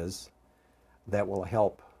concept is, that will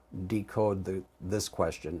help decode this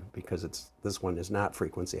question because this one is not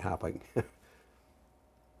frequency hopping.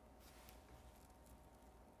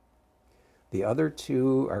 The other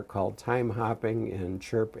 2 are called time hopping and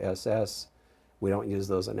chirp SS. We don't use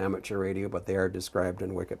those in amateur radio, but they are described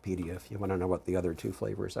in Wikipedia if you want to know what the other 2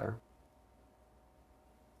 flavors are.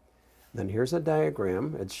 Then here's a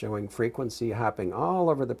diagram. It's showing frequency hopping all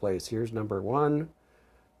over the place. Here's number 1,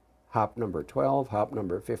 hop number 12, hop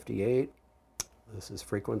number 58. This is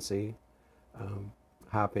frequency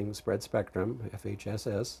hopping spread spectrum,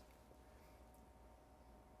 FHSS.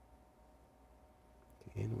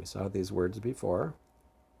 And we saw these words before.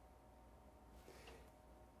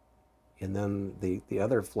 And then the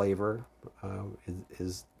other flavor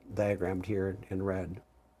is diagrammed here in red.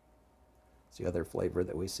 It's the other flavor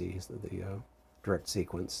that we see, is the direct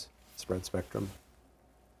sequence spread spectrum.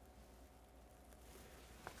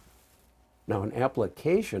 Now, an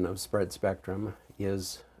application of spread spectrum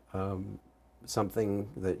is something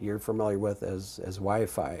that you're familiar with as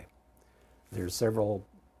Wi-Fi. There's several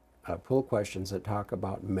pool questions that talk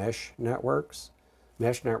about mesh networks.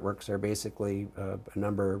 Mesh networks are basically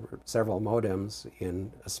several modems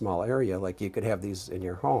in a small area. Like you could have these in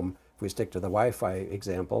your home. If we stick to the Wi-Fi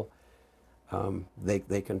example,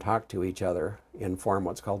 they can talk to each other and form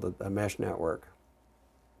what's called a mesh network.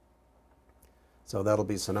 So that'll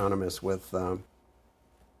be synonymous with,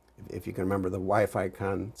 if you can remember the Wi-Fi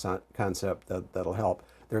concept, that'll help.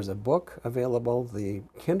 There's a book available. The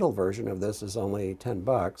Kindle version of this is only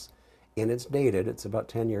 $10, and it's dated. It's about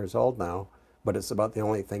 10 years old now, but it's about the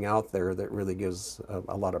only thing out there that really gives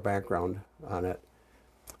a lot of background on it.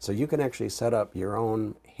 So you can actually set up your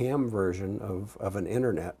own ham version of an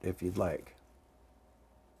internet if you'd like.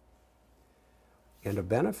 And a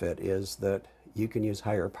benefit is that you can use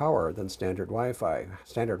higher power than standard Wi-Fi.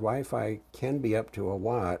 Standard Wi-Fi can be up to a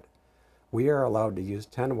watt. We are allowed to use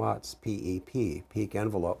 10 watts PEP, peak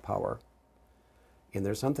envelope power. And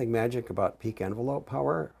there's something magic about peak envelope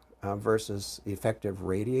power versus effective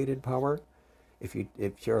radiated power. If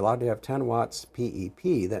you're allowed to have 10 watts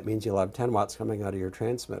PEP, that means you'll have 10 watts coming out of your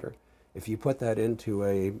transmitter. If you put that into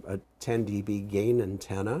a 10 dB gain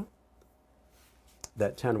antenna,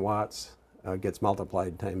 that 10 watts gets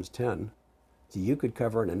multiplied times 10. So you could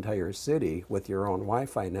cover an entire city with your own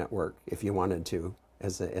Wi-Fi network if you wanted to,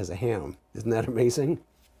 as a ham. Isn't that amazing?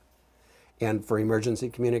 And for emergency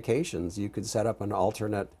communications, you could set up an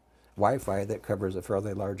alternate Wi-Fi that covers a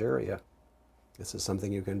fairly large area. This is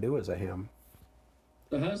something you can do as a ham.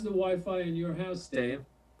 So how's the Wi-Fi in your house, Dave?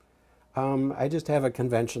 I just have a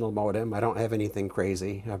conventional modem. I don't have anything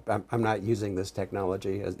crazy. I'm not using this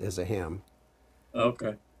technology as a ham.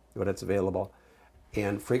 Okay. But it's available.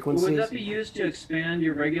 And frequencies. Would that be used to expand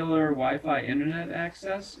your regular Wi-Fi internet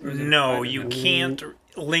access? Or is it No, you can't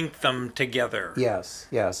link them together. Yes,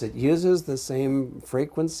 it uses the same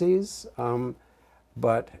frequencies,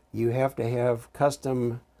 but you have to have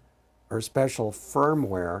custom or special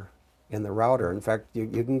firmware in the router. In fact, you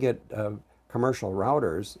can get commercial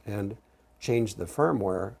routers and change the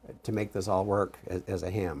firmware to make this all work as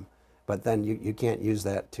a ham. But then you can't use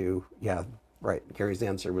that to, yeah, right, Gary's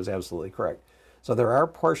answer was absolutely correct. So there are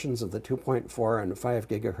portions of the 2.4 and 5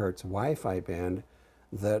 gigahertz Wi-Fi band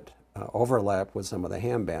that overlap with some of the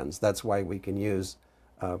ham bands. That's why we can use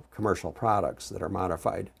commercial products that are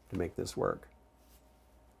modified to make this work.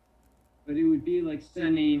 But it would be like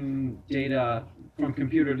sending data from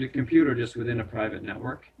computer to computer just within a private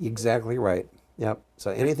network? Exactly right. Yep. So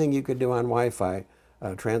anything you could do on Wi-Fi,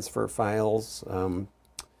 transfer files,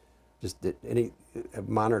 just any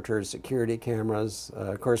monitors, security cameras.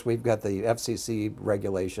 Of course, we've got the FCC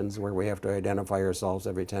regulations where we have to identify ourselves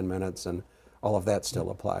every 10 minutes, and all of that still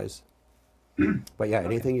applies. But yeah,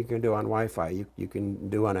 anything you can do on Wi-Fi, you can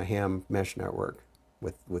do on a ham mesh network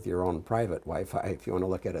with your own private Wi-Fi, if you want to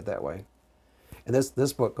look at it that way. And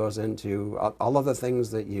this book goes into all of the things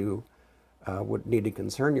that you would need to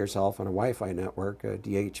concern yourself on a Wi-Fi network,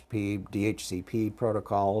 DHP, DHCP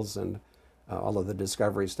protocols, and all of the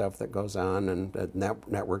discovery stuff that goes on, and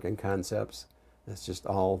networking concepts. It's just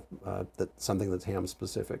all something that's ham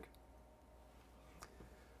specific.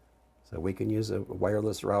 So we can use a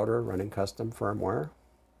wireless router running custom firmware.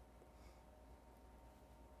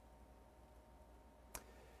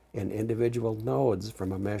 And individual nodes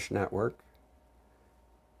from a mesh network,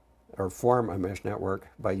 or form a mesh network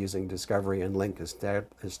by using discovery and link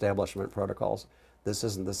establishment protocols. This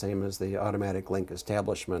isn't the same as the automatic link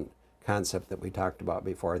establishment concept that we talked about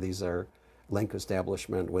before. These are link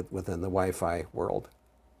establishment within the Wi-Fi world.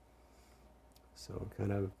 So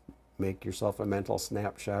kind of make yourself a mental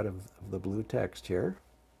snapshot of the blue text here.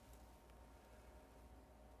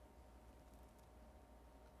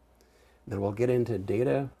 Then we'll get into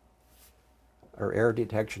data or error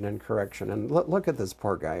detection and correction. And look at this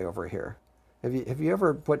poor guy over here. Have you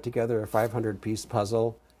ever put together a 500-piece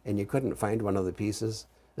puzzle and you couldn't find one of the pieces?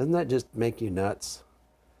 Doesn't that just make you nuts?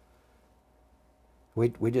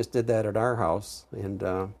 We just did that at our house,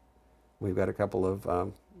 and we've got a couple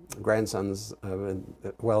of grandsons.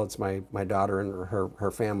 Well, it's my daughter and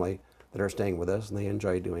her family that are staying with us, and they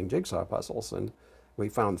enjoy doing jigsaw puzzles. And we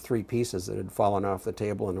found 3 pieces that had fallen off the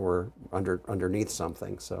table and were underneath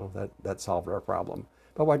something, so that solved our problem.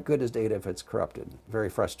 But what good is data if it's corrupted? Very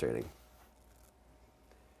frustrating.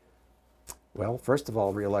 Well, first of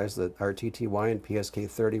all, realize that RTTY and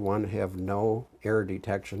PSK31 have no error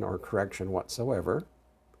detection or correction whatsoever.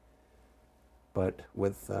 But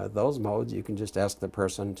with those modes, you can just ask the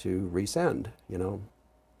person to resend, you know.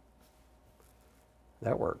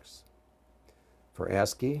 That works. For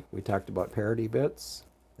ASCII, we talked about parity bits.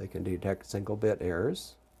 They can detect single bit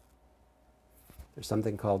errors. There's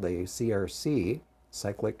something called a CRC,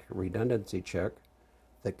 cyclic redundancy check,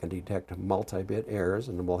 that can detect multi-bit errors,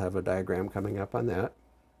 and we'll have a diagram coming up on that.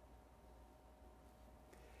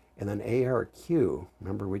 And then ARQ,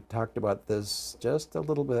 remember we talked about this just a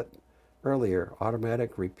little bit earlier,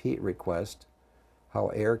 automatic repeat request,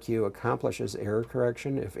 how ARQ accomplishes error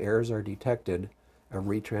correction. If errors are detected, a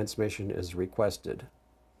retransmission is requested.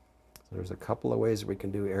 So there's a couple of ways we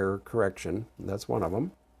can do error correction, and that's one of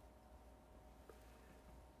them.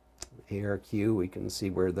 ARQ, we can see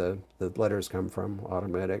where the letters come from,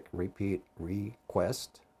 automatic repeat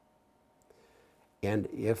request. And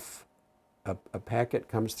if a packet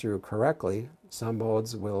comes through correctly, some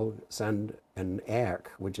modes will send an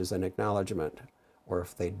ACK, which is an acknowledgement. Or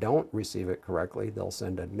if they don't receive it correctly, they'll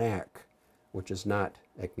send a NAC, which is not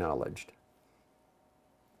acknowledged.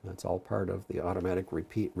 That's all part of the automatic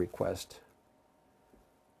repeat request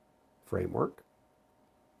framework.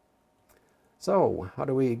 So, how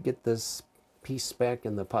do we get this piece back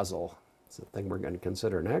in the puzzle? It's the thing we're going to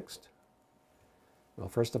consider next. Well,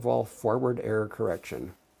 first of all, forward error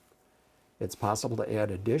correction. It's possible to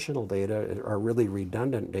add additional data or really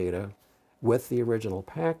redundant data with the original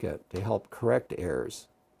packet to help correct errors.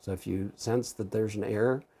 So if you sense that there's an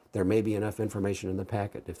error, there may be enough information in the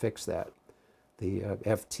packet to fix that. The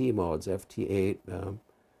FT modes, FT8,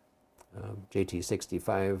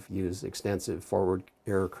 JT65 use extensive forward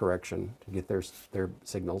error correction to get their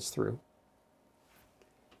signals through.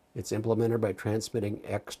 It's implemented by transmitting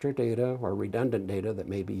extra data or redundant data that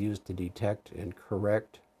may be used to detect and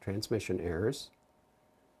correct transmission errors.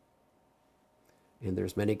 And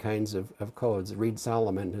there's many kinds of codes.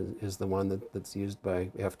 Reed-Solomon is the one that's used by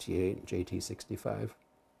FT8 and JT65.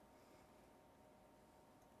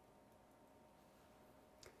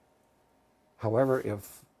 However,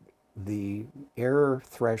 if the error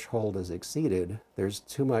threshold is exceeded, there's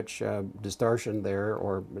too much distortion there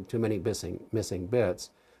or too many missing bits,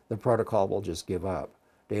 the protocol will just give up.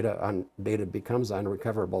 Data becomes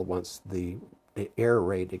unrecoverable once the error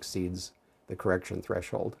rate exceeds the correction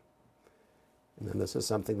threshold. And then this is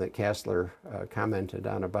something that Kastler commented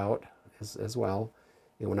on about as well.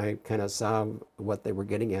 And when I kind of saw what they were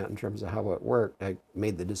getting at in terms of how it worked, I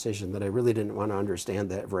made the decision that I really didn't want to understand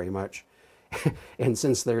that very much. And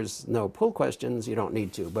since there's no pull questions, you don't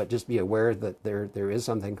need to, but just be aware that there is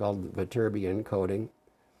something called Viterbi encoding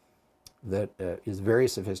that is very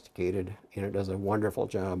sophisticated, and it does a wonderful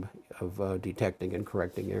job of detecting and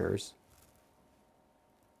correcting errors.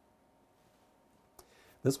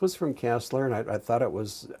 This was from Kastler, and I thought it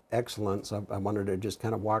was excellent, so I wanted to just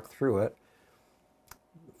kind of walk through it.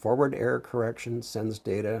 Forward error correction sends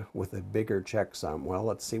data with a bigger checksum. Well,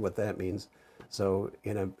 let's see what that means. So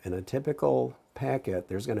in a typical packet,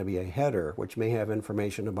 there's going to be a header, which may have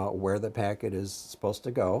information about where the packet is supposed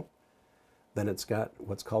to go. Then it's got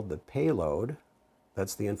what's called the payload.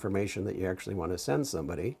 That's the information that you actually want to send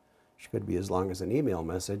somebody, which could be as long as an email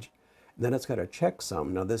message. And then it's got a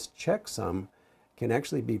checksum. Now this checksum can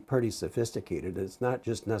actually be pretty sophisticated. It's not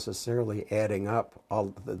just necessarily adding up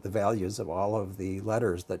all the values of all of the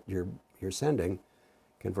letters that you're sending,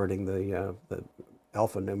 converting the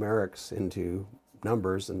alphanumerics into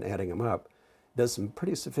numbers and adding them up. It does some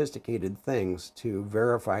pretty sophisticated things to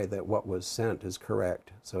verify that what was sent is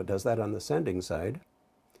correct. So it does that on the sending side.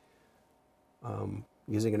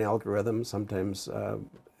 Using an algorithm, sometimes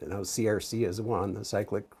CRC is one, the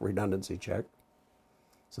cyclic redundancy check.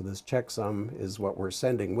 So this checksum is what we're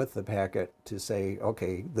sending with the packet to say,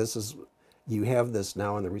 okay, you have this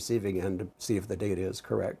now on the receiving end to see if the data is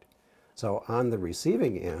correct. So on the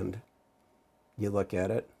receiving end, you look at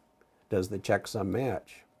it, does the checksum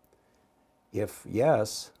match? If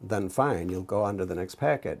yes, then fine, you'll go on to the next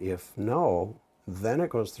packet. If no, then it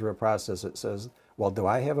goes through a process that says, well, do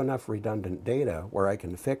I have enough redundant data where I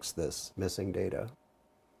can fix this missing data?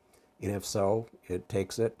 And if so, it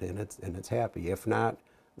takes it and it's happy. If not,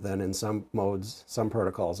 then in some modes, some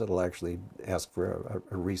protocols, it'll actually ask for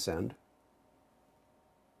a resend.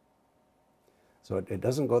 So it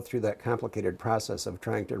doesn't go through that complicated process of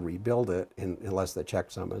trying to rebuild it unless the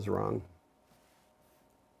checksum is wrong.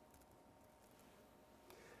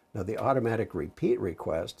 Now the automatic repeat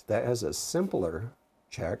request, that has a simpler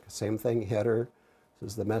check, same thing, header,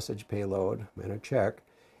 this is the message payload, and a check,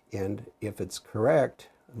 and if it's correct,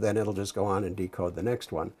 then it'll just go on and decode the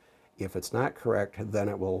next one. If it's not correct, then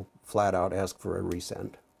it will flat out ask for a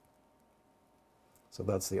resend. So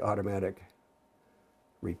that's the automatic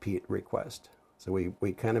repeat request. So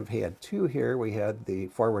we kind of had two here. We had the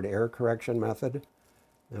forward error correction method,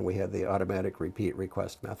 and we had the automatic repeat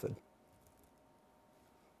request method.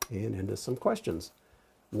 And into some questions.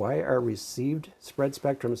 Why are received spread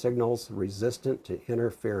spectrum signals resistant to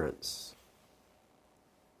interference?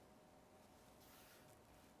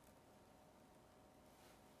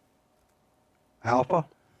 Alpha.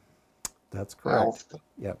 That's correct. Alpha.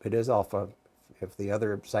 Yep, it is alpha. If the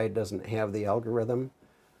other side doesn't have the algorithm,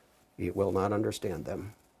 it will not understand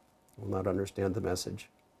them. It will not understand the message.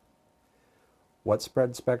 What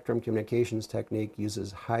spread spectrum communications technique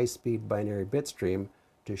uses high-speed binary bit stream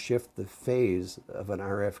to shift the phase of an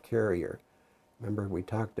RF carrier? Remember, we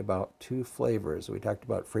talked about two flavors. We talked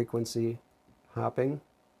about frequency hopping.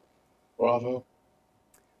 Bravo.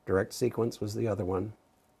 Direct sequence was the other one.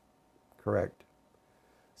 Correct.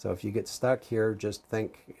 So if you get stuck here, just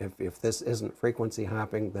think, if this isn't frequency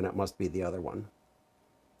hopping, then it must be the other one.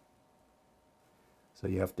 So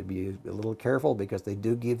you have to be a little careful, because they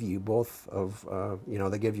do give you both of,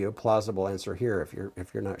 they give you a plausible answer here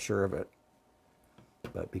if you're not sure of it.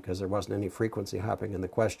 But because there wasn't any frequency hopping in the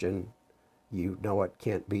question, you know it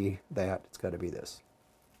can't be that, it's got to be this.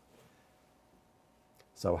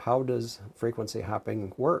 So how does frequency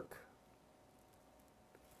hopping work?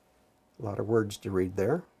 A lot of words to read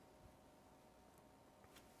there.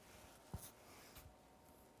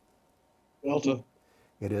 Delta.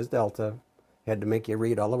 It is delta. Had to make you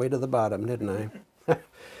read all the way to the bottom, didn't I?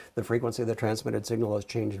 The frequency of the transmitted signal has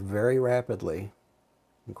changed very rapidly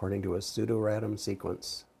according to a pseudo-random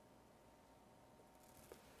sequence.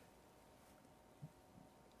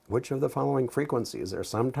 Which of the following frequencies are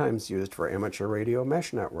sometimes used for amateur radio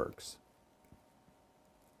mesh networks?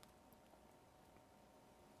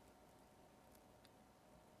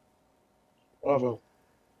 Bravo.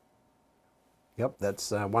 Yep,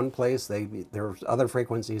 that's one place. There's other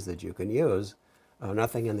frequencies that you can use.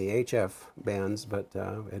 Nothing in the HF bands, but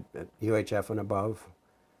at UHF and above,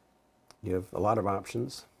 you have a lot of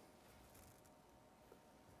options.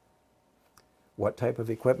 What type of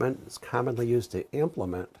equipment is commonly used to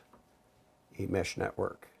implement a mesh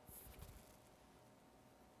network?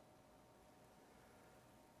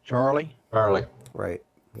 Charlie. Charlie. Right.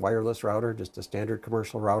 Wireless router, just a standard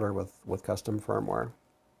commercial router with custom firmware.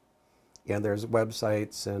 And there's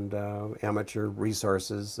websites and amateur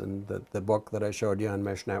resources, and the book that I showed you on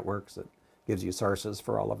mesh networks that gives you sources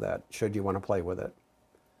for all of that, should you want to play with it.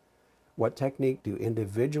 What technique do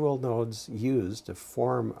individual nodes use to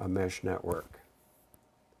form a mesh network?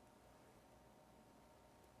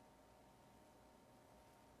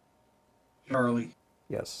 Charlie.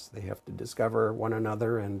 Yes, they have to discover one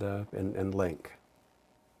another and link.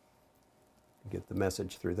 Get the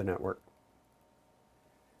message through the network.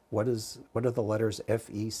 What do the letters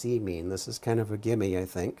FEC mean? This is kind of a gimme, I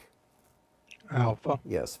think. Alpha.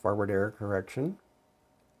 Yes, forward error correction.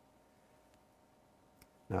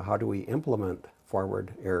 Now, how do we implement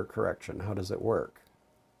forward error correction? How does it work?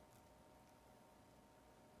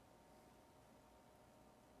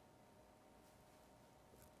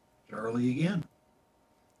 Charlie again.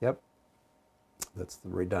 Yep, that's the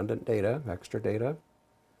redundant data, extra data.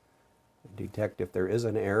 Detect if there is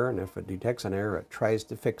an error, and if it detects an error, it tries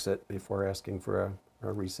to fix it before asking for a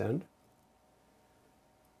resend.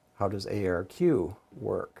 How does ARQ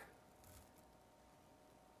work?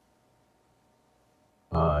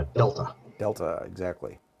 Delta. Delta,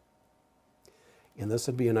 exactly. And this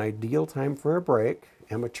would be an ideal time for a break.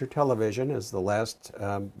 Amateur television is the last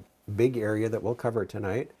big area that we'll cover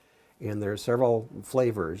tonight. And there's several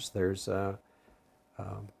flavors. There's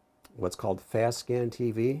what's called fast scan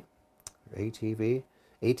TV, ATV.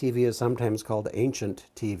 ATV is sometimes called ancient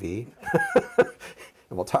TV.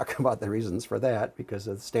 And we'll talk about the reasons for that, because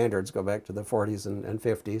the standards go back to the 40s and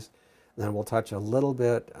 50s. And then we'll touch a little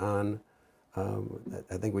bit on,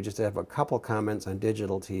 I think we just have a couple comments on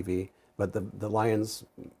digital TV, but the lion's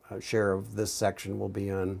share of this section will be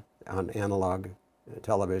on analog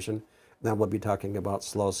television. Then we'll be talking about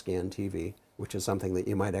slow scan TV, which is something that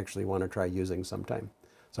you might actually want to try using sometime.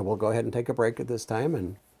 So we'll go ahead and take a break at this time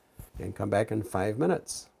and come back in 5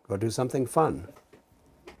 minutes. Go do something fun.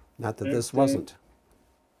 Not that this wasn't.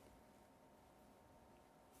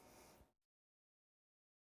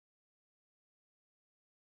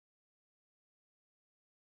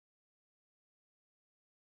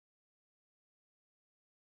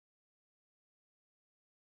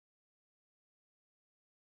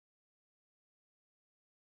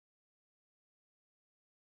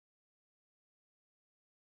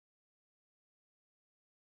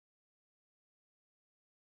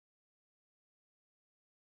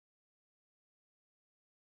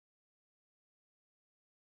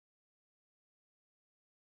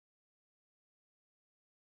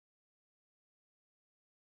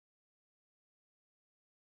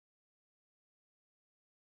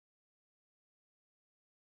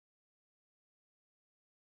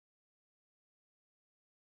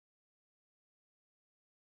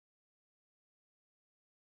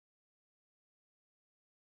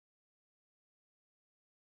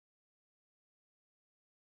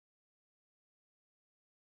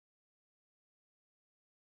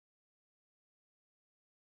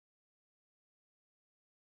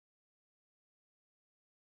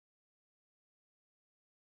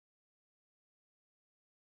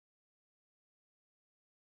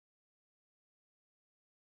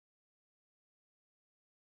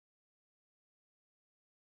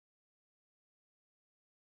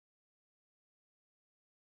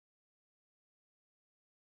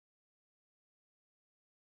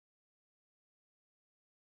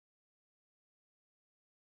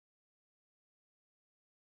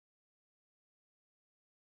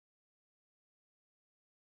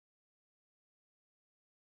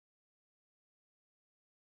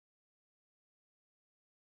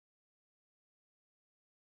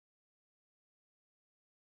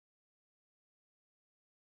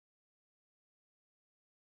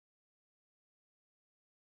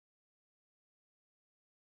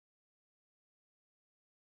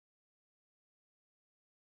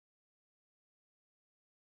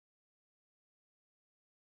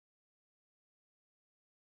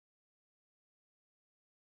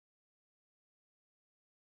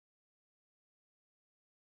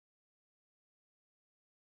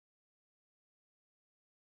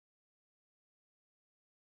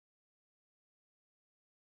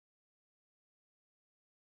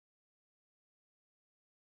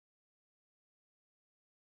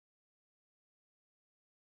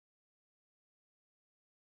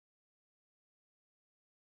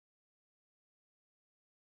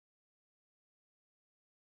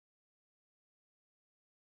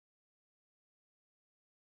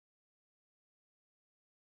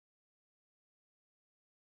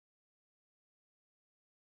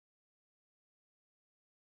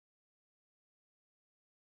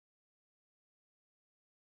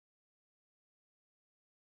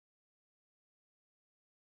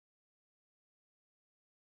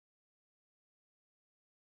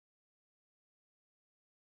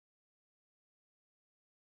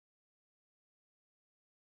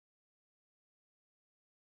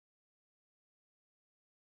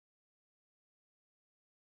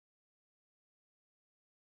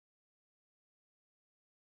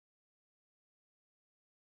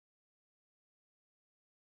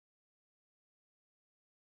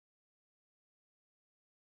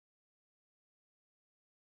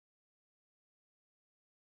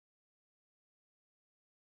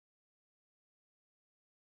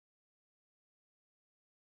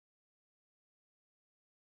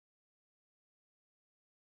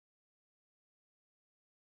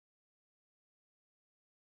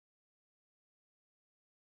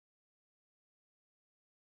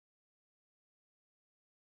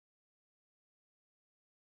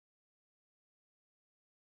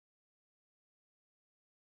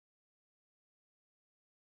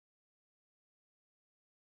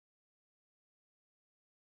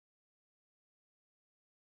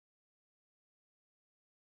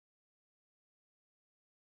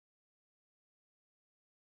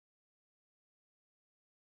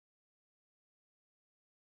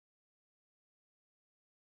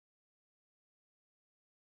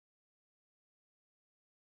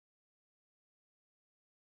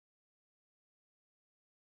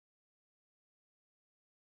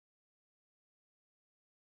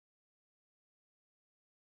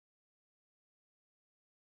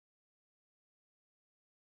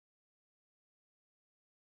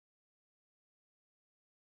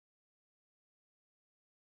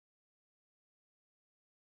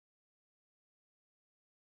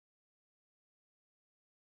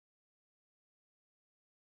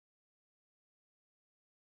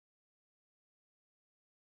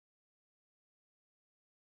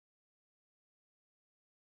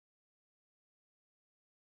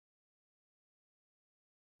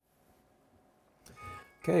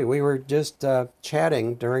 Okay, we were just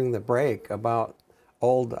chatting during the break about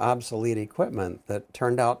old obsolete equipment that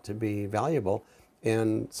turned out to be valuable.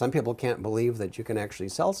 And some people can't believe that you can actually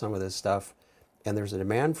sell some of this stuff and there's a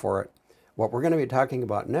demand for it. What we're going to be talking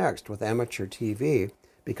about next with amateur TV,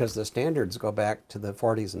 because the standards go back to the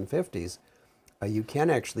 40s and 50s, you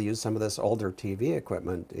can actually use some of this older TV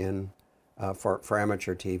equipment for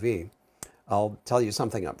amateur TV. I'll tell you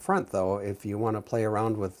something up front though, if you want to play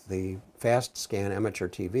around with the fast scan amateur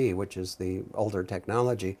TV, which is the older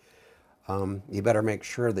technology, you better make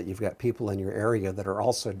sure that you've got people in your area that are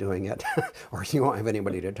also doing it or you won't have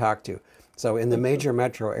anybody to talk to. So in the major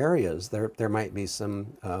metro areas, there might be some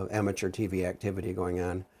amateur TV activity going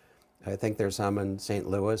on. I think there's some in St.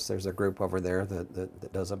 Louis. There's a group over there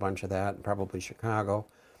that does a bunch of that, probably Chicago.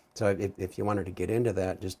 So if you wanted to get into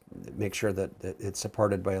that, just make sure that it's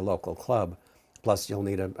supported by a local club. Plus, you'll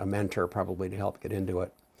need a mentor probably to help get into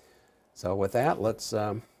it. So with that, let's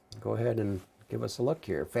go ahead and give us a look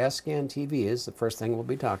here. Fast Scan TV is the first thing we'll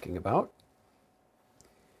be talking about.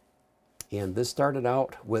 And this started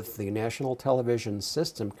out with the National Television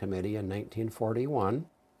System Committee in 1941,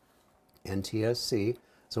 NTSC.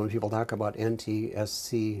 So when people talk about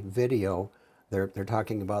NTSC video, they're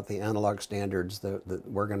talking about the analog standards that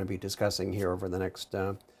we're going to be discussing here over the next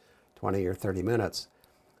 20 or 30 minutes.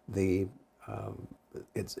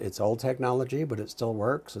 It's old technology, but it still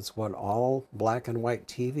works. It's what all black and white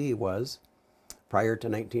TV was prior to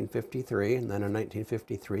 1953, and then in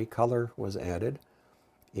 1953 color was added.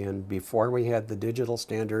 And before we had the digital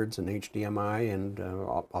standards and HDMI and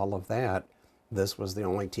all of that, this was the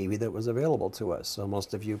only TV that was available to us. So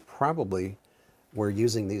most of you probably were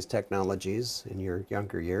using these technologies in your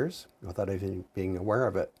younger years without even being aware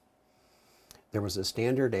of it. There was a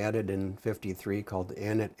standard added in 53 called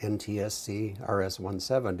NTSC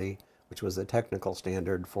RS-170, which was a technical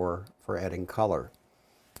standard for adding color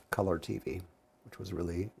TV, which was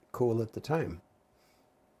really cool at the time.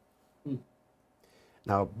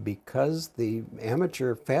 Now, because the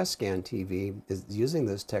amateur fast scan TV is using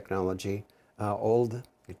this technology, old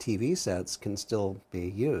TV sets can still be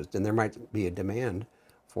used, and there might be a demand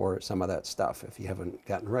for some of that stuff if you haven't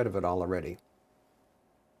gotten rid of it all already.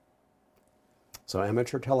 So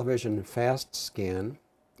amateur television fast scan,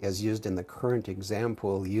 as used in the current exam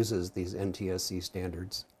pool, uses these NTSC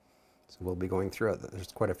standards. So we'll be going through it.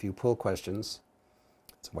 There's quite a few pool questions.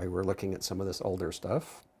 That's why we're looking at some of this older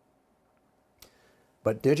stuff.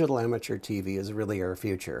 But digital amateur TV is really our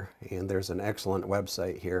future, and there's an excellent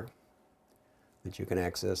website here that you can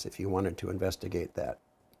access if you wanted to investigate that.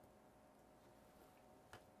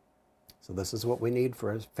 So this is what we need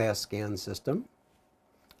for a fast scan system.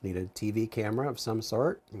 Need a TV camera of some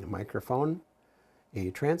sort, a microphone, a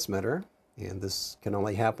transmitter, and this can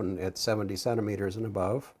only happen at 70 centimeters and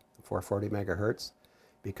above, 440 megahertz,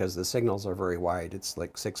 because the signals are very wide. It's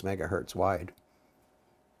like 6 megahertz wide.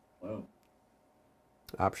 Wow.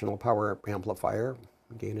 Optional power amplifier,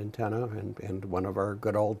 gain antenna, and one of our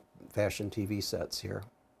good old-fashioned TV sets here.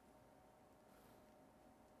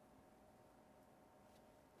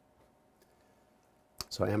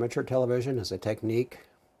 So amateur television is a technique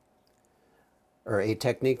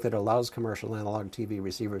that allows commercial analog TV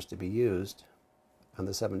receivers to be used on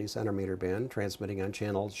the 70 centimeter band, transmitting on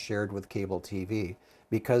channels shared with cable TV.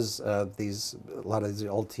 Because a lot of these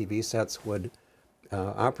old TV sets would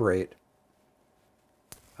operate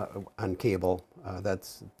on cable,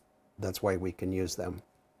 that's why we can use them,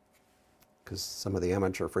 because some of the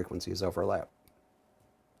amateur frequencies overlap.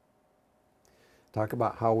 Talk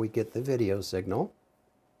about how we get the video signal.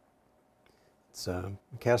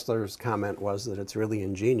 Kessler's comment was that it's really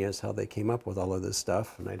ingenious how they came up with all of this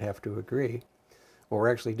stuff, and I'd have to agree. What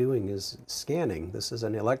we're actually doing is scanning. This is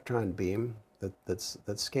an electron beam that's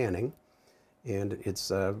scanning, and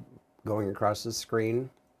it's going across the screen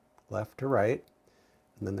left to right,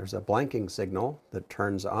 and then there's a blanking signal that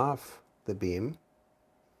turns off the beam,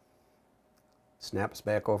 snaps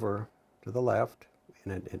back over to the left,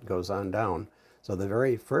 and it goes on down. So the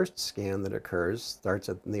very first scan that occurs starts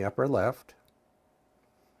in the upper left,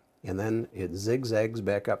 and then it zigzags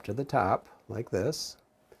back up to the top like this,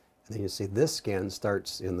 and then you see this scan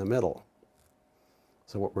starts in the middle.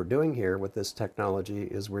 So what we're doing here with this technology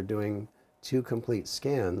is we're doing 2 complete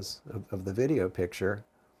scans of the video picture,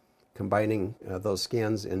 combining those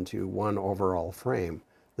scans into one overall frame.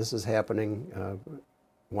 This is happening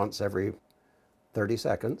once every 30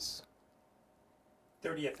 seconds.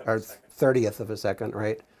 30th of or a second. 30th of a second,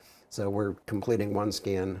 right? So we're completing one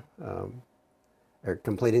scan, or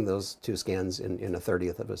completing those 2 scans in a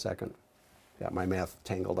 30th of a second. Got my math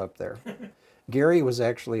tangled up there. Gary was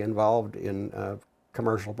actually involved in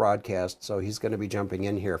commercial broadcast, so he's going to be jumping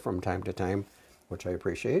in here from time to time, which I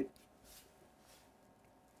appreciate.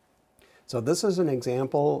 So this is an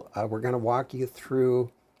example. We're going to walk you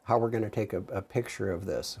through how we're going to take a picture of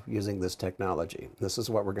this using this technology. This is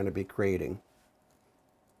what we're going to be creating.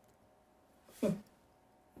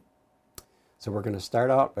 So we're going to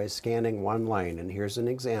start out by scanning one line, and here's an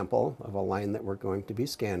example of a line that we're going to be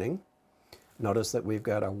scanning. Notice that we've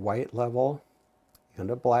got a white level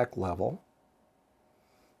and a black level.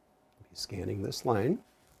 Be scanning this line.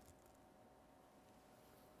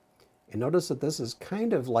 And notice that this is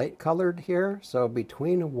kind of light colored here, so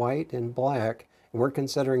between white and black, and we're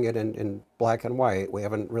considering it in black and white, we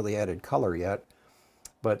haven't really added color yet,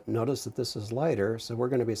 but notice that this is lighter, so we're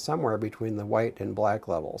going to be somewhere between the white and black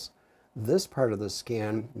levels. This part of the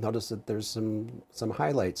scan, notice that there's some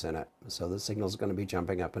highlights in it, so the signal is going to be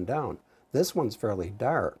jumping up and down. This one's fairly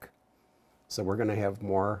dark, so we're going to have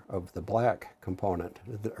more of the black component,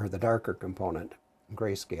 or the darker component,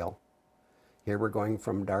 grayscale. Here we're going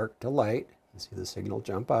from dark to light. You see the signal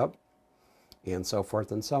jump up, and so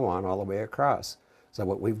forth and so on all the way across. So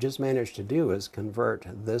what we've just managed to do is convert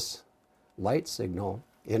this light signal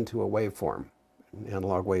into a waveform, an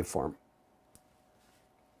analog waveform.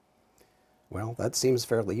 Well, that seems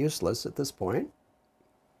fairly useless at this point.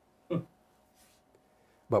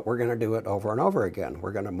 But we're going to do it over and over again.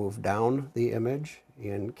 We're going to move down the image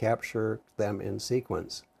and capture them in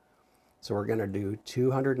sequence. So we're going to do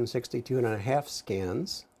 262.5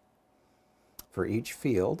 scans for each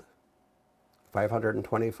field,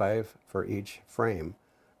 525 for each frame.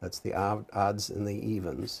 That's the odds and the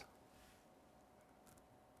evens.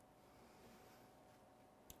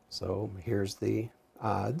 So here's the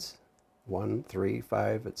odds, 1, 3,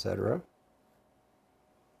 5, etc.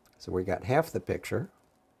 So we got half the picture.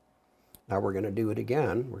 Now we're going to do it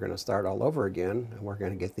again. We're going to start all over again, and we're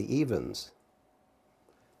going to get the evens.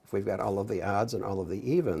 If we've got all of the odds and all of the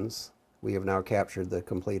evens, we have now captured the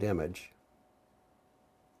complete image.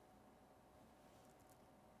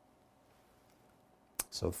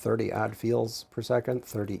 So 30 odd fields per second,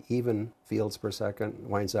 30 even fields per second,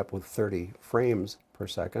 winds up with 30 frames per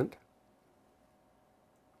second.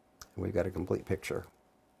 And we've got a complete picture.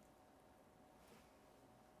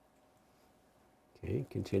 Okay,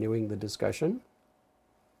 continuing the discussion.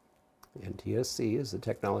 NTSC is the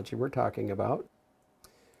technology we're talking about.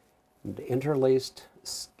 And interlaced,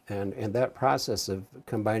 and that process of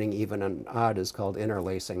combining even and odd is called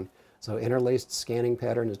interlacing. So interlaced scanning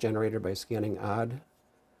pattern is generated by scanning odd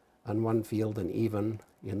on one field and even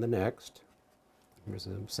in the next. Here's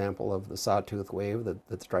a sample of the sawtooth wave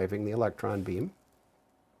that's driving the electron beam.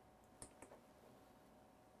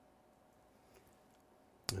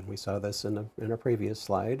 And we saw this in a previous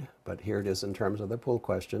slide, but here it is in terms of the pool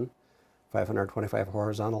question. 525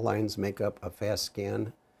 horizontal lines make up a fast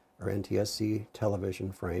scan or NTSC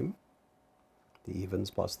television frame, the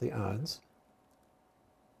evens plus the odds.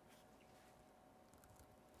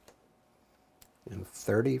 And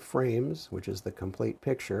 30 frames, which is the complete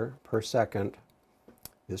picture per second,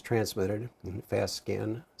 is transmitted in a fast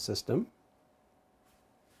scan system.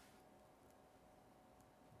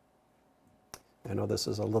 I know this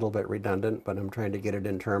is a little bit redundant, but I'm trying to get it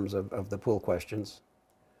in terms of the pool questions.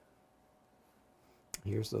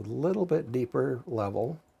 Here's a little bit deeper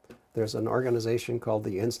level. There's an organization called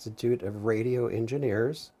the Institute of Radio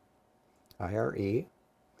Engineers, IRE,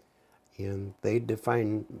 and they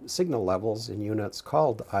define signal levels in units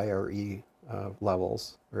called IRE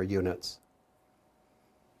levels or units.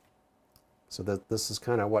 So that this is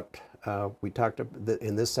kind of what we talked about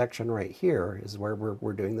in this section right here is where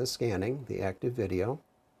we're doing the scanning, the active video,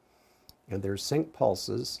 and there's sync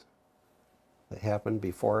pulses that happen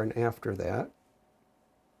before and after that.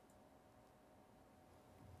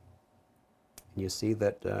 You see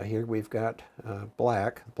that here we've got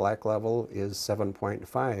black. Black level is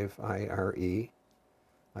 7.5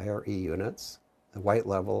 IRE units. The white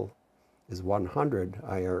level is 100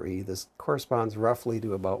 IRE. This corresponds roughly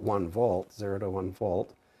to about 1 volt, 0 to 1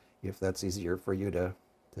 volt, if that's easier for you to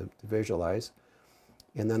visualize.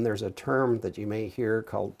 And then there's a term that you may hear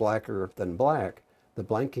called blacker than black. The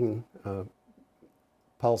blanking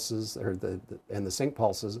pulses and the sync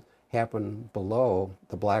pulses happen below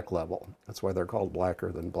the black level. That's why they're called blacker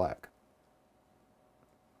than black.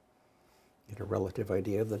 Get a relative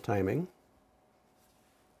idea of the timing.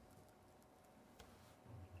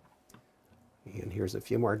 And here's a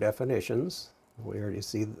few more definitions. We already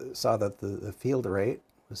saw that the field rate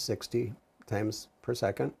was 60 times per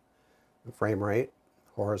second. The frame rate,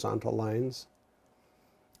 horizontal lines.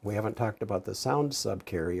 We haven't talked about the sound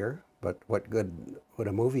subcarrier, but what good would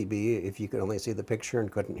a movie be if you could only see the picture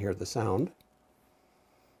and couldn't hear the sound?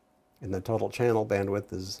 And the total channel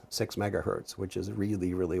bandwidth is 6 megahertz, which is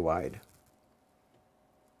really, really wide.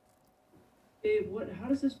 Dave, how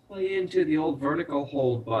does this play into the old vertical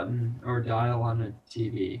hold button or dial on a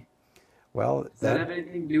TV? Well, Does that have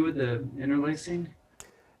anything to do with the interlacing?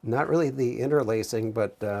 not really the interlacing,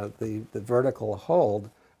 but the vertical hold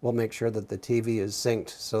will make sure that the TV is synced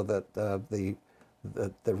so that the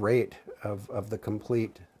rate of the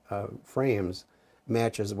complete frames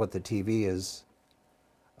matches what the TV is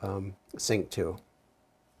synced to.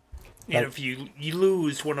 And if you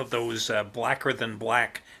lose one of those blacker than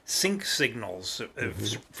black sync signals,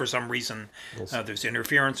 if for some reason there's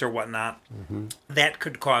interference or whatnot, that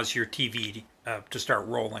could cause your TV to start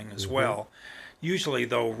rolling as well. Usually,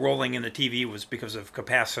 though, rolling in the TV was because of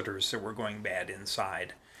capacitors that were going bad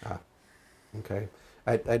inside. Okay.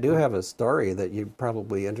 I do have a story that you're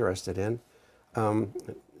probably interested in.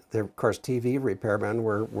 There, of course, TV repairmen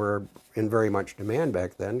were in very much demand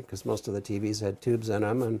back then because most of the TVs had tubes in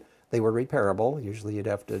them and they were repairable. Usually you'd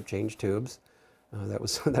have to change tubes. That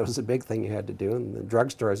was a big thing you had to do. And the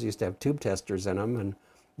drugstores used to have tube testers in them, and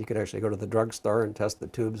you could actually go to the drugstore and test the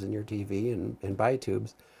tubes in your TV and buy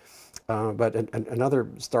tubes. But another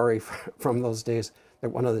story from those days, that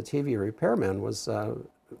one of the TV repairmen was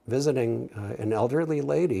visiting an elderly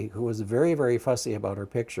lady who was very, very fussy about her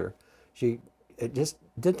picture. It just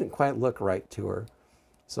didn't quite look right to her.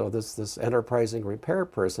 So this enterprising repair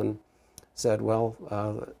person said, well,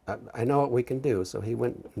 I know what we can do. So he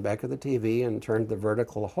went back to the TV and turned the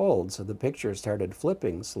vertical hold so the picture started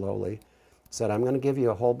flipping slowly. Said, I'm going to give you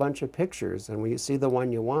a whole bunch of pictures, and when you see the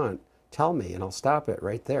one you want, tell me and I'll stop it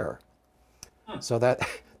right there. So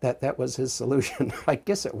that was his solution. I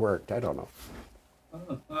guess it worked. I don't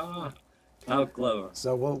know. How clever.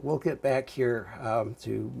 So we'll get back here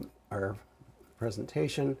to our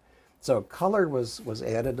presentation. So color was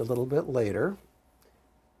added a little bit later.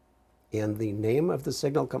 And the name of the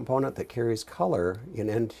signal component that carries color in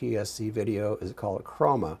NTSC video is called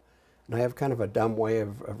chroma. And I have kind of a dumb way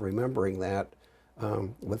of remembering that.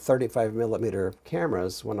 With 35 millimeter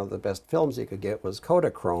cameras, one of the best films you could get was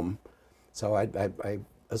Kodachrome. So I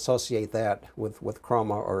associate that with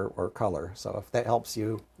chroma or color. So if that helps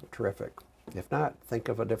you, terrific. If not, think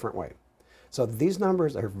of a different way. So these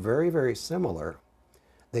numbers are very, very similar.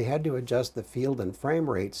 They had to adjust the field and frame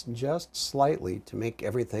rates just slightly to make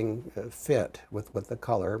everything fit with the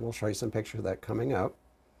color. We'll show you some pictures of that coming up.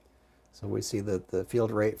 So we see that the field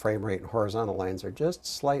rate, frame rate, and horizontal lines are just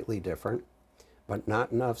slightly different, but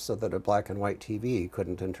not enough so that a black and white TV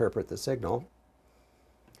couldn't interpret the signal.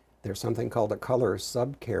 There's something called a color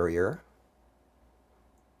subcarrier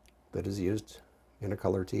that is used in a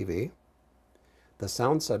color TV. The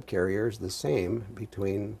sound subcarrier is the same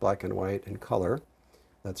between black and white and color.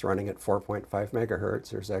 That's running at 4.5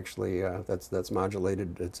 megahertz. There's actually, that's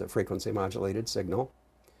modulated, it's a frequency modulated signal.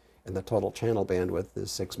 And the total channel bandwidth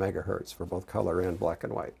is 6 megahertz for both color and black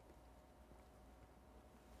and white.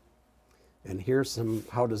 And here's some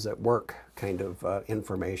how does it work kind of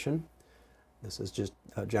information. This is just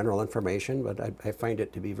general information, but I find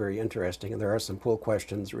it to be very interesting. And there are some pool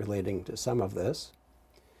questions relating to some of this.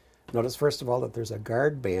 Notice first of all that there's a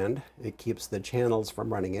guard band. It keeps the channels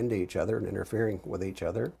from running into each other and interfering with each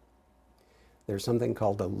other. There's something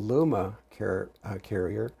called a luma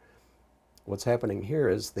carrier. What's happening here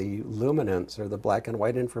is the luminance, or the black and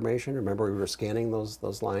white information. Remember we were scanning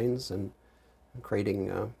those lines and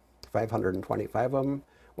creating 525 of them?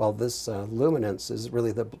 Well, this luminance is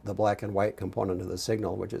really the black and white component of the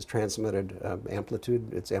signal, which is transmitted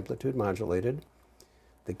amplitude. It's amplitude modulated.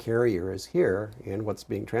 The carrier is here, and what's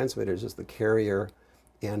being transmitted is just the carrier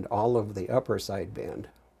and all of the upper sideband.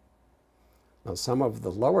 Now, some of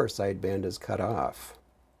the lower sideband is cut off.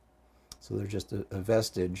 So there's just a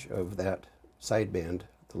vestige of that sideband,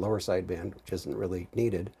 the lower sideband, which isn't really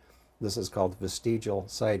needed. This is called vestigial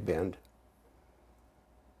sideband.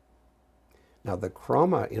 Now, the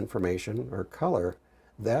chroma information, or color,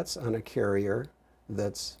 that's on a carrier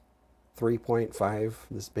that's 3.5,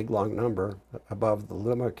 this big long number, above the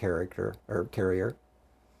luma carrier.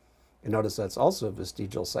 And notice that's also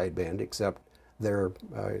vestigial sideband, except they're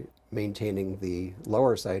maintaining the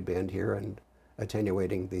lower sideband here and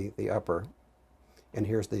attenuating the upper. And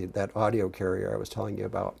here's that audio carrier I was telling you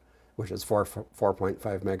about, which is 4.5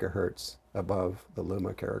 megahertz above the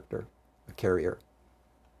luma carrier.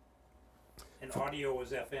 And audio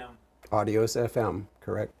is FM. Audio is FM,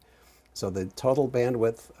 correct. So the total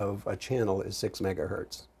bandwidth of a channel is 6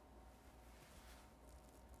 megahertz.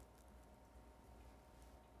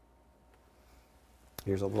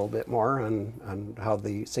 Here's a little bit more on how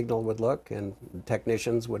the signal would look, and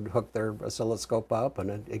technicians would hook their oscilloscope up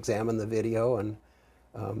and examine the video and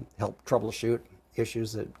help troubleshoot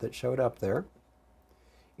issues that showed up there.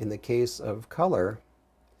 In the case of color,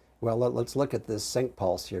 well, let's look at this sync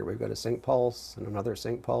pulse here. We've got a sync pulse and another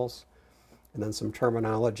sync pulse, and then some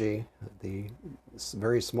terminology. The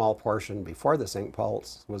very small portion before the sync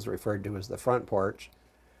pulse was referred to as the front porch.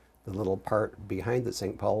 The little part behind the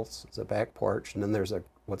sync pulse is a back porch, and then there's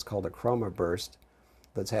what's called a chroma burst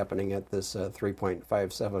that's happening at this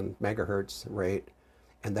 3.57 megahertz rate,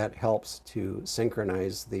 and that helps to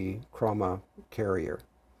synchronize the chroma carrier,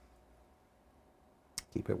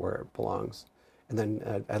 keep it where it belongs. And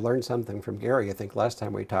then I learned something from Gary, I think last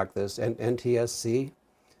time we talked this, NTSC,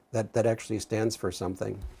 that actually stands for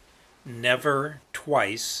something. Never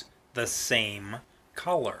twice the same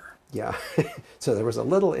color. Yeah, so there was a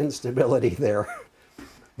little instability there.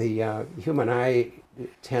 The human eye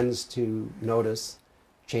tends to notice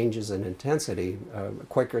changes in intensity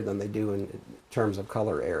quicker than they do in terms of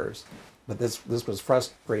color errors. But this was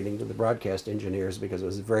frustrating to the broadcast engineers because it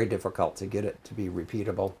was very difficult to get it to be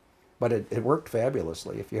repeatable. But it worked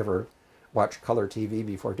fabulously. If you ever watch color TV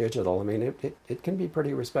before digital, I mean, it can be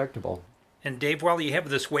pretty respectable. And Dave, while you have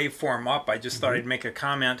this waveform up, I just thought I'd make a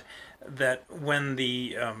comment that when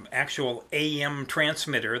the actual AM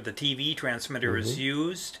transmitter, the TV transmitter, is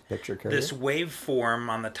used, Picture carrier. this waveform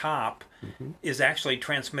on the top is actually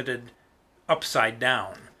transmitted upside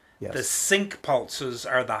down. Yes. The sync pulses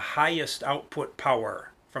are the highest output power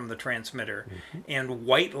from the transmitter, and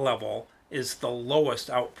white level is the lowest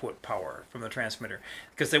output power from the transmitter,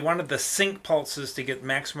 because they wanted the sync pulses to get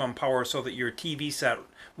maximum power so that your TV set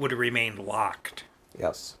would remain locked.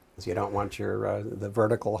 Yes, so you don't want your the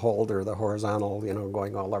vertical hold or the horizontal,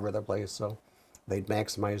 going all over the place. So they'd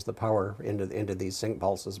maximize the power into these sync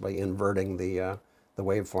pulses by inverting the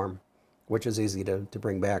waveform, which is easy to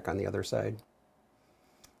bring back on the other side.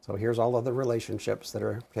 So here's all of the relationships that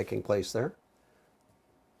are taking place there.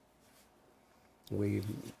 We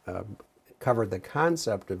covered the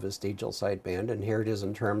concept of vestigial sideband, and here it is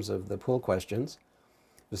in terms of the pool questions.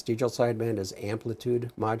 Vestigial sideband is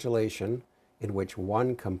amplitude modulation in which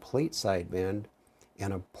one complete sideband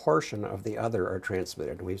and a portion of the other are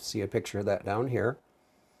transmitted. We see a picture of that down here.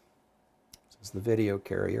 This is the video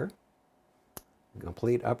carrier.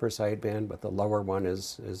 Complete upper sideband, but the lower one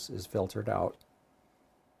is filtered out,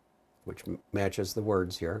 which matches the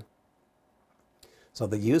words here. So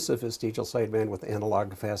the use of vestigial sideband with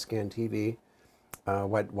analog fast scan TV,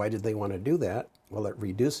 why did they want to do that? Well, it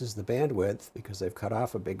reduces the bandwidth because they've cut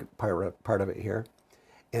off a big part of it here,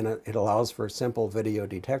 and it allows for simple video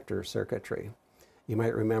detector circuitry. You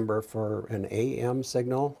might remember for an AM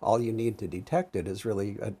signal, all you need to detect it is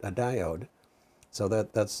really a diode. So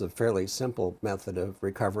that's a fairly simple method of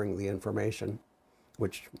recovering the information,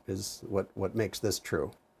 which is what makes this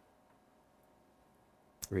true.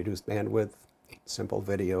 Reduced bandwidth, simple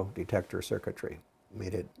video detector circuitry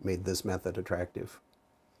made this method attractive.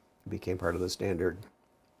 It became part of the standard.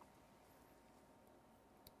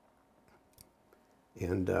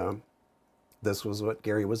 And this was what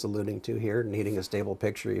Gary was alluding to here, needing a stable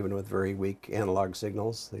picture even with very weak analog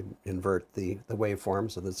signals. They invert the waveform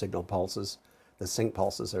so the signal pulses, the sync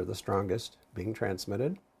pulses are the strongest being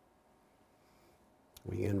transmitted.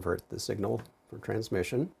 We invert the signal for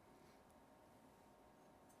transmission.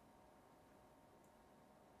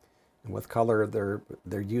 And with color,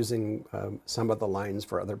 they're using some of the lines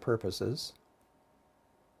for other purposes.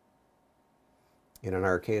 And in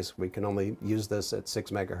our case, we can only use this at 6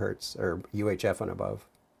 megahertz, or UHF and above,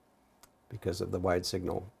 because of the wide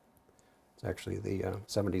signal. It's actually the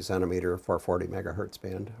 70 centimeter 440 megahertz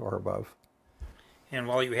band or above. And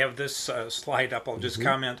while you have this slide up, I'll just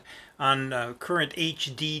comment on current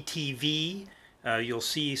HD TV. You'll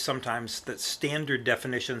see sometimes that standard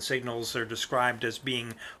definition signals are described as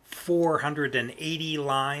being 480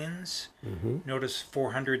 lines. Notice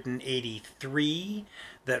 483.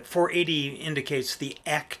 That 480 indicates the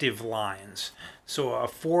active lines. So a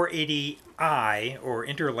 480i, or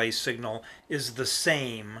interlace signal, is the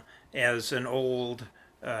same as an old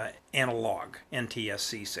analog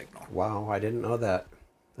NTSC signal. Wow, I didn't know that.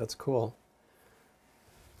 That's cool.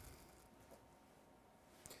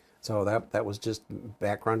 So that was just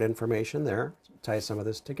background information there. Tie some of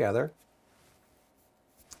this together.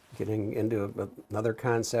 Getting into another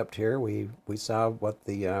concept here, we saw what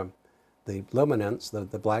the luminance,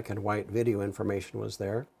 the black and white video information was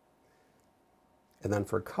there. And then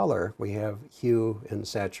for color, we have hue and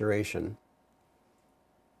saturation.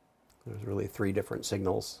 There's really 3 different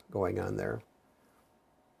signals going on there.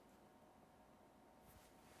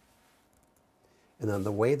 And then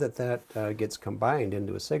the way that gets combined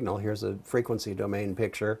into a signal, here's a frequency domain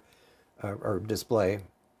picture or display.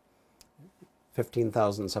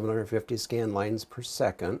 15,750 scan lines per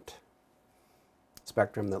second.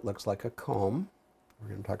 Spectrum that looks like a comb. We're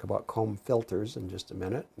going to talk about comb filters in just a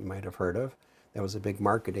minute. You might have heard of. That was a big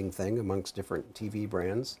marketing thing amongst different TV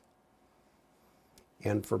brands.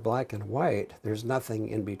 And for black and white, there's nothing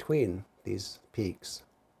in between these peaks.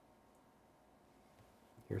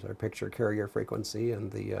 Here's our picture carrier frequency and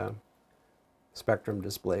the spectrum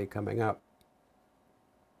display coming up.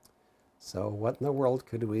 So what in the world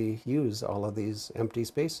could we use all of these empty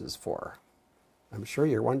spaces for? I'm sure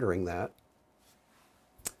you're wondering that.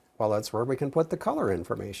 Well, that's where we can put the color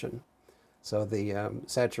information. So the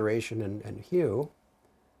saturation and hue,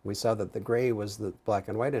 we saw that the gray was the black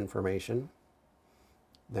and white information.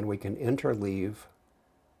 Then we can interleave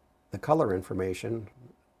the color information,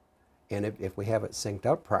 and if we have it synced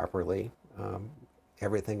up properly,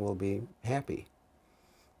 everything will be happy.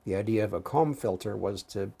 The idea of a comb filter was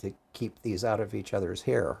to keep these out of each other's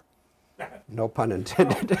hair. No pun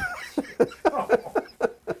intended.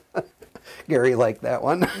 Gary liked that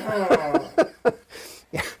one.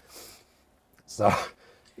 Yeah. So,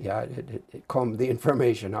 yeah, it combed the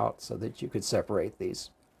information out so that you could separate these.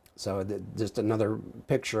 So just another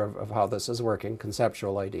picture of how this is working,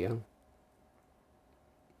 conceptual idea.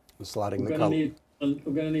 Slotting the color.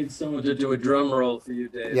 We're gonna need someone to do a drum roll for you,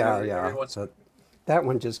 Dave. Yeah, Everyone's- so that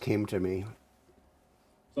one just came to me.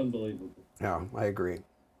 It's unbelievable. Yeah, I agree.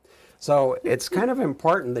 So it's kind of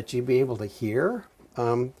important that you be able to hear.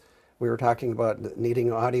 We were talking about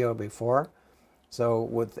needing audio before. So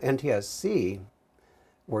with NTSC,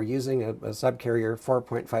 we're using a subcarrier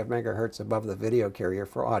 4.5 megahertz above the video carrier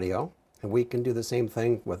for audio. And we can do the same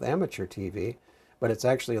thing with amateur TV, but it's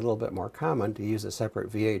actually a little bit more common to use a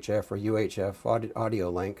separate VHF or UHF audio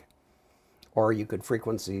link. Or you could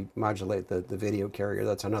frequency modulate the video carrier.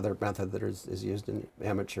 That's another method that is used in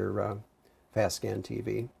amateur fast scan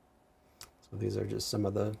TV. So these are just some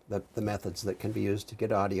of the methods that can be used to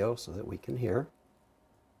get audio so that we can hear.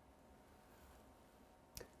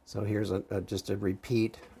 So here's just a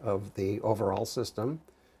repeat of the overall system: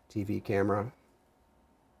 TV camera,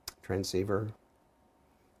 transceiver,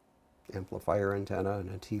 amplifier antenna, and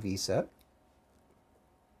a TV set.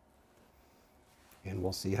 And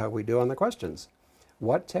we'll see how we do on the questions.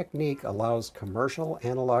 What technique allows commercial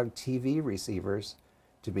analog TV receivers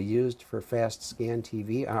to be used for fast scan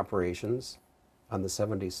TV operations on the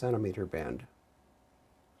 70 centimeter band?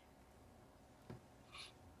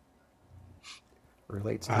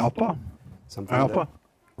 Relates to Alpha. something Alpha. that,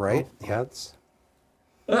 right? Yeah,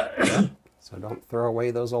 yeah. So don't throw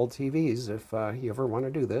away those old TVs if you ever want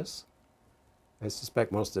to do this. I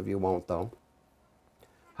suspect most of you won't, though.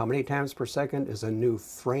 How many times per second is a new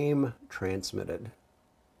frame transmitted?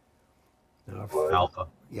 Now, Alpha.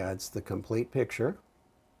 yeah, it's the complete picture.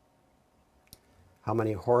 How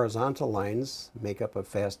many horizontal lines make up a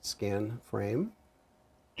fast scan frame?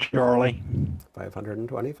 Charlie.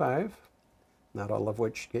 525. Not all of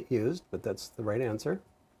which get used, but that's the right answer.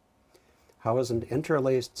 How is an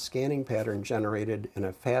interlaced scanning pattern generated in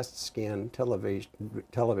a fast scan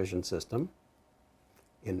television system?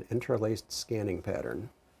 An interlaced scanning pattern.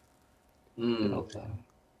 Delta.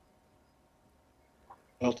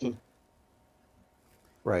 Delta.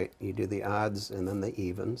 Right, you do the odds and then the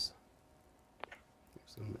evens.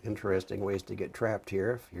 Some interesting ways to get trapped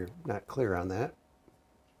here if you're not clear on that.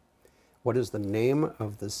 What is the name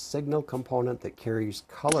of the signal component that carries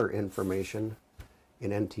color information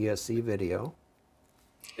in NTSC video?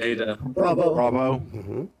 Data. Bravo.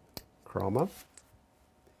 Chroma.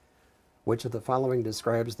 Which of the following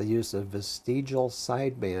describes the use of vestigial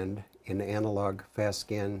sideband in analog fast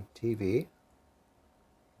scan TV?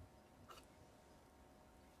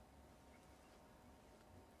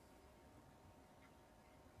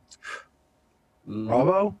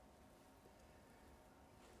 Bravo.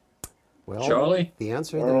 Well, Charlie? the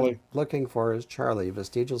answer Charlie. they're looking for is Charlie.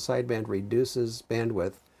 Vestigial sideband reduces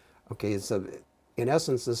bandwidth. Okay, so in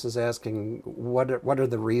essence, this is asking what are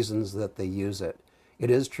the reasons that they use it. It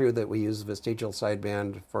is true that we use vestigial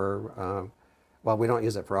sideband for, well, we don't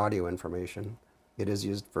use it for audio information. It is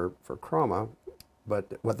used for chroma, but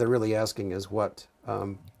what they're really asking is why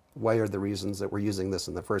are the reasons that we're using this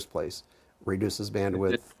in the first place? Reduces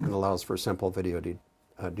bandwidth and allows for simple video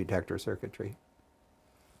detector circuitry.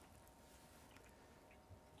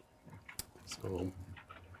 So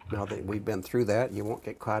now that we've been through that, you won't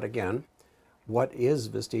get caught again. What is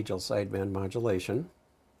vestigial sideband modulation?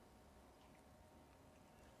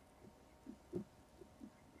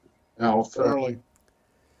 Alpha. Charlie.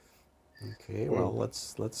 Okay, well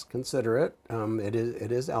let's consider it.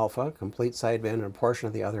 It is alpha, complete sideband, and a portion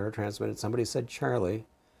of the other are transmitted. Somebody said Charlie.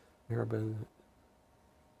 There have been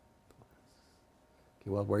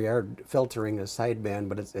Well, we are filtering a sideband,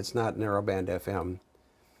 but it's not narrowband FM.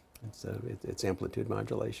 It's amplitude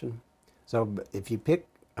modulation. So if you pick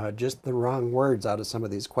just the wrong words out of some of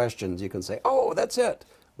these questions, you can say, oh, that's it,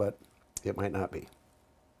 but it might not be.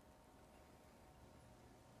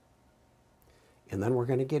 And then we're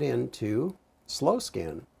going to get into slow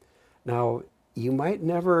scan. Now, you might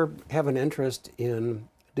never have an interest in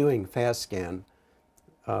doing fast scan,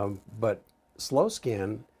 but slow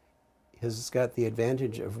scan has got the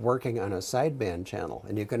advantage of working on a sideband channel,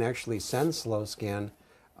 and you can actually send slow scan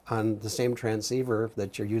on the same transceiver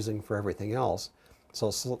that you're using for everything else.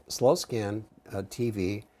 So slow scan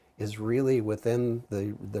TV is really within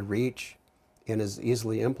the reach and is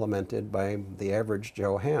easily implemented by the average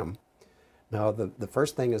Joe ham. Now, the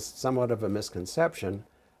first thing is somewhat of a misconception.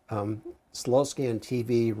 Slow scan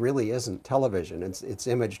TV really isn't television, it's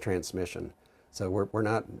image transmission. So we're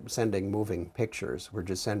not sending moving pictures, we're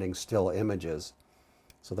just sending still images.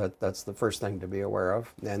 So that's the first thing to be aware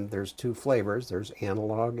of. And there's two flavors, there's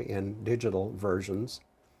analog and digital versions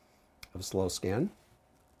of slow scan.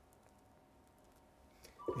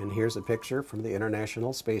 And here's a picture from the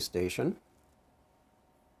International Space Station.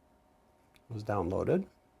 It was downloaded.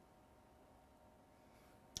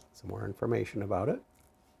 Some more information about it.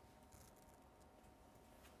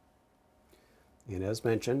 And as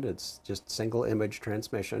mentioned, it's just single image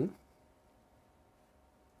transmission.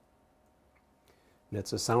 And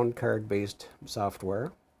it's a sound card based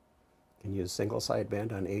software. You can use single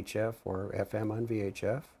sideband on HF or FM on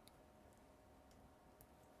VHF.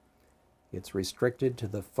 It's restricted to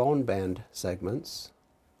the phone band segments.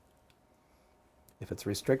 If it's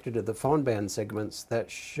restricted to the phone band segments,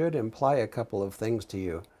 that should imply a couple of things to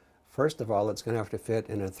you. First of all, it's going to have to fit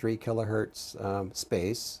in a 3 kilohertz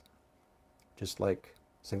space, just like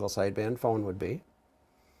single sideband phone would be.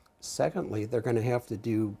 Secondly, they're going to have to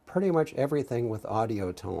do pretty much everything with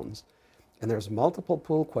audio tones. And there's multiple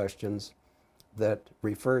pool questions that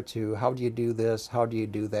refer to how do you do this, how do you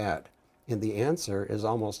do that? And the answer is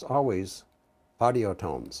almost always audio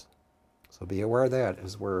tones. So be aware of that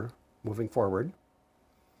as we're moving forward.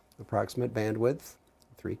 Approximate bandwidth,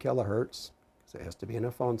 3 kilohertz, because it has to be in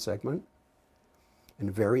a phone segment.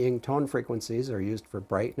 And varying tone frequencies are used for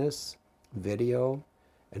brightness, video,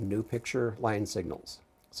 and new picture line signals.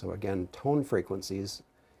 So again, tone frequencies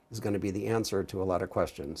is going to be the answer to a lot of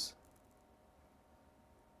questions.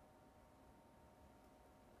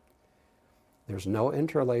 There's no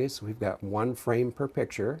interlace. We've got 1 frame per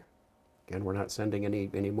picture. Again, we're not sending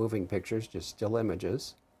any moving pictures, just still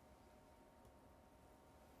images.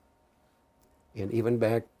 And even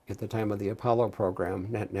back at the time of the Apollo program,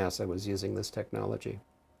 NASA was using this technology.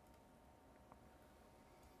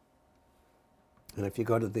 And if you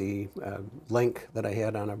go to the link that I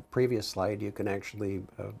had on a previous slide, you can actually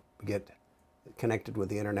get connected with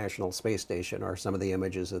the International Space Station or some of the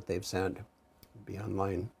images that they've sent. Be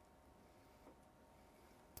online.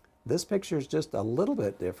 This picture is just a little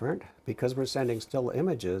bit different. Because we're sending still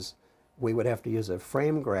images, we would have to use a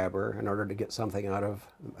frame grabber in order to get something out of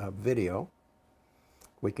video.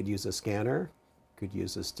 We could use a scanner, could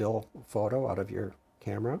use a still photo out of your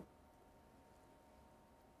camera.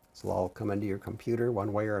 This will all come into your computer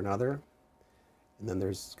one way or another. And then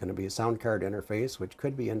there's going to be a sound card interface, which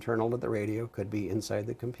could be internal to the radio, could be inside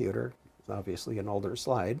the computer. It's obviously an older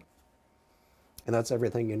slide. And that's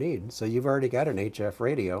everything you need. So you've already got an HF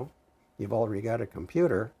radio. You've already got a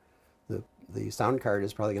computer. The sound card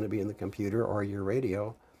is probably going to be in the computer or your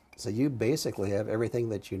radio. So you basically have everything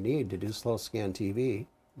that you need to do slow scan TV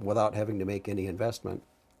without having to make any investment.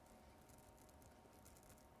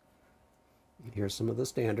 Here's some of the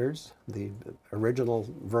standards. The original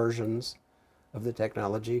versions of the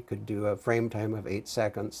technology could do a frame time of 8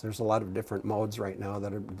 seconds. There's a lot of different modes right now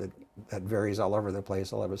that varies all over the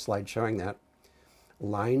place. I'll have a slide showing that.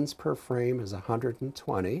 Lines per frame is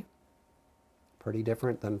 120. Pretty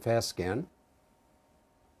different than fast scan.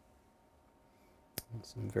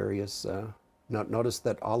 Some various, notice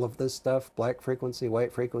that all of this stuff, black frequency,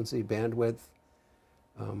 white frequency, bandwidth,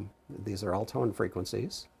 these are all tone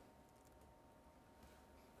frequencies.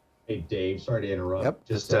 Hey, Dave, sorry to interrupt. Yep,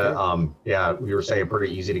 Just okay. yeah, we were saying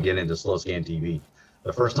pretty easy to get into slow scan TV.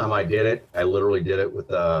 The first time I did it, I literally did it with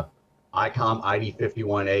the ICOM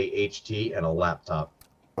ID51A HT and a laptop.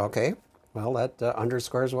 Okay, well, that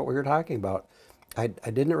underscores what we were talking about. I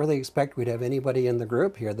didn't really expect we'd have anybody in the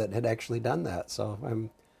group here that had actually done that, so I'm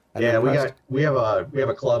Yeah, impressed. we have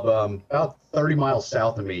a club about 30 miles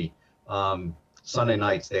south of me. Sunday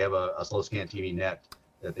nights they have a slow scan TV net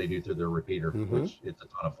that they do through their repeater, which it's a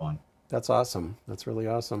ton of fun. That's awesome. That's really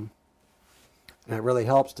awesome. And it really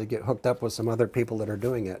helps to get hooked up with some other people that are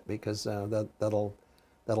doing it, because that'll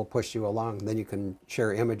that'll push you along. Then you can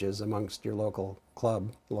share images amongst your local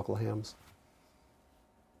club, local hams.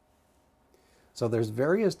 So there's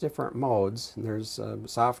various different modes. There's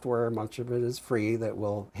software, much of it is free, that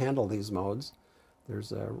will handle these modes.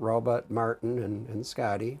 There's Robot, Martin, and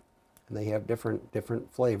Scotty, and they have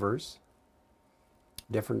different flavors,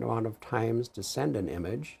 different amount of times to send an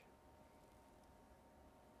image,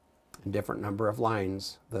 and different number of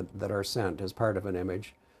lines that are sent as part of an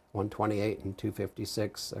image. 128 and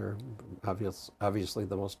 256 are obviously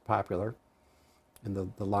the most popular, and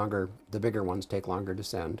the bigger ones take longer to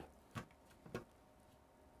send.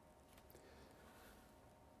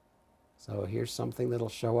 So here's something that'll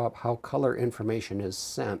show up how color information is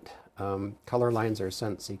sent. Color lines are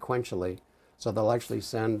sent sequentially, so they'll actually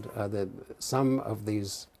send some of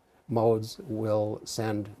these modes will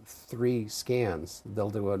send 3 scans. They'll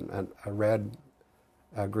do a red,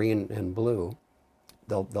 a green, and blue.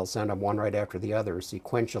 They'll send them one right after the other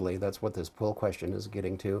sequentially. That's what this pull question is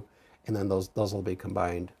getting to, and then those will be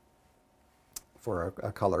combined for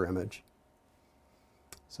a color image.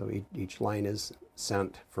 So each line is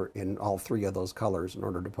sent in all 3 of those colors in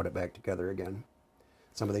order to put it back together again.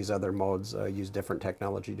 Some of these other modes use different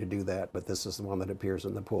technology to do that, but this is the one that appears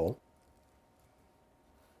in the pool.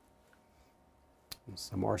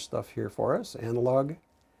 Some more stuff here for us. Analog.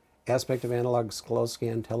 Aspect of analog slow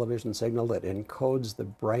scan television signal that encodes the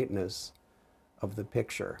brightness of the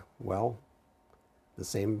picture. Well, the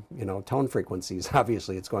same, tone frequencies.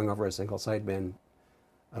 Obviously, it's going over a single sideband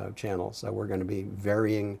channel, so we're going to be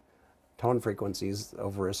varying tone frequencies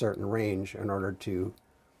over a certain range in order to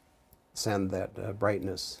send that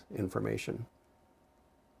brightness information.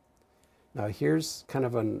 Now here's kind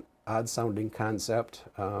of an odd sounding concept,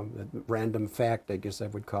 a random fact I guess I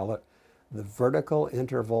would call it. The vertical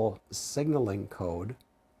interval signaling code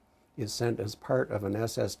is sent as part of an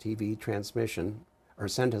SSTV transmission, or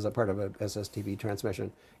sent as a part of a SSTV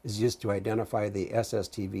transmission, is used to identify the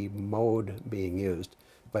SSTV mode being used.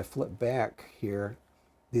 If I flip back here,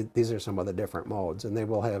 these are some of the different modes, and they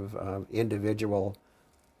will have individual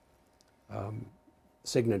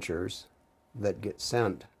signatures that get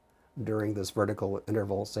sent during this vertical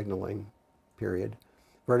interval signaling period.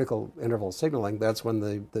 Vertical interval signaling, that's when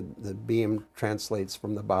the beam translates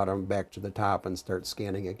from the bottom back to the top and starts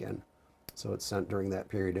scanning again. So it's sent during that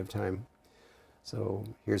period of time. So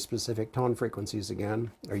here's specific tone frequencies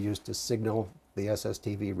again, are used to signal the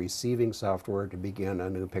SSTV receiving software to begin a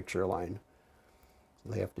new picture line.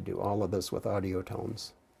 So they have to do all of this with audio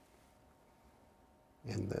tones.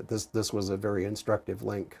 And this was a very instructive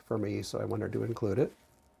link for me, so I wanted to include it.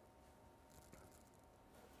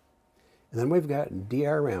 And then we've got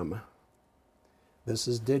DRM. This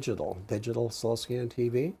is digital slow scan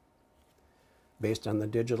TV, based on the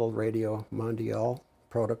Digital Radio Mondiale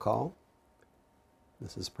protocol.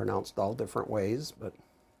 This is pronounced all different ways, but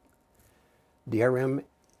DRM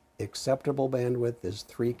acceptable bandwidth is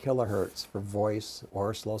 3 kilohertz for voice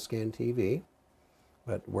or slow scan TV,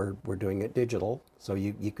 but we're doing it digital, so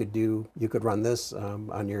you could run this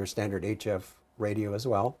on your standard HF radio as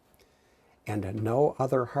well. And no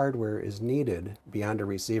other hardware is needed beyond a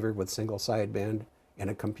receiver with single sideband and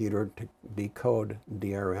a computer to decode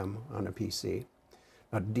DRM on a PC.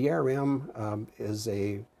 Now, DRM is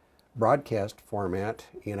a broadcast format,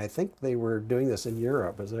 and I think they were doing this in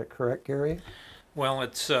Europe. Is that correct, Gary? Well,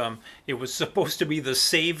 it was supposed to be the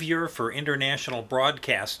savior for international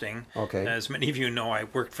broadcasting. Okay. As many of you know, I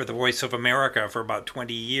worked for the Voice of America for about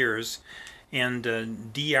 20 years, and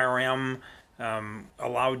DRM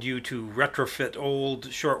allowed you to retrofit old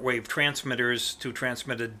shortwave transmitters to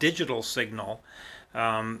transmit a digital signal.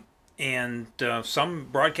 And some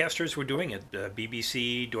broadcasters were doing it.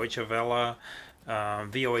 BBC, Deutsche Welle,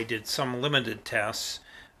 VOA did some limited tests.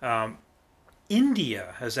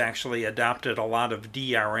 India has actually adopted a lot of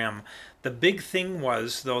DRM. The big thing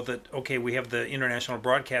was, though, that, okay, we have the international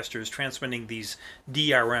broadcasters transmitting these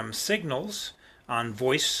DRM signals on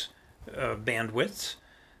voice bandwidths.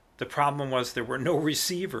 The problem was there were no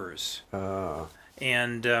receivers.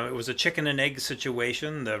 And it was a chicken and egg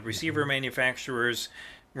situation. The receiver manufacturers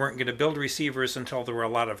weren't going to build receivers until there were a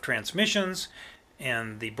lot of transmissions,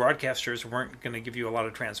 and the broadcasters weren't going to give you a lot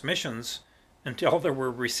of transmissions until there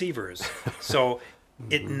were receivers. So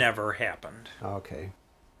it never happened. Okay.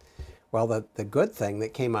 Well, the good thing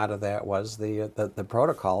that came out of that was the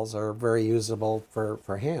protocols are very usable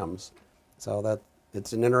for hams. So that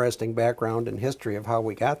it's an interesting background and history of how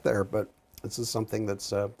we got there, but this is something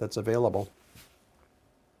that's available.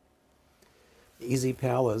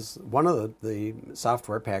 EasyPal is one of the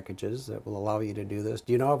software packages that will allow you to do this.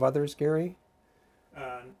 Do you know of others, Gary?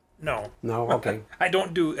 No. No? Okay. I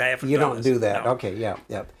don't do. I haven't. You done don't this. do that. No. Okay, yeah,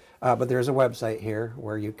 yep. But there's a website here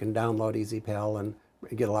where you can download EasyPal and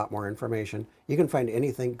get a lot more information. You can find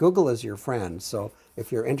anything. Google is your friend, so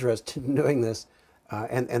if you're interested in doing this,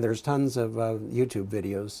 and there's tons of YouTube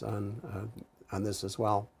videos on this as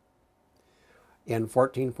well. And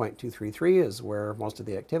 14.233 is where most of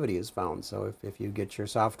the activity is found. So if you get your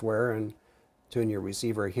software and tune your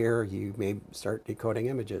receiver here, you may start decoding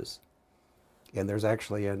images. And there's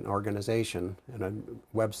actually an organization and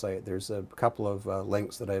a website. There's a couple of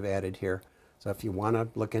links that I've added here. So if you want to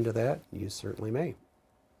look into that, you certainly may.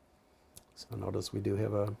 So notice we do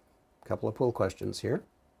have a couple of pool questions here.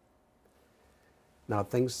 Now,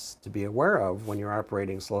 things to be aware of when you're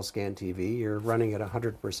operating slow scan TV, you're running at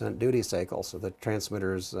 100% duty cycle, so the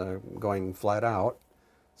transmitter's going flat out.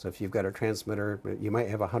 So if you've got a transmitter, you might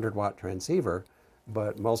have a 100-watt transceiver,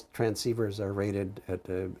 but most transceivers are rated at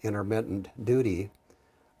intermittent duty,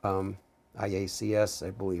 IACS,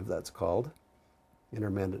 I believe that's called,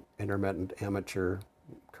 intermittent amateur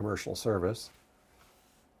commercial service.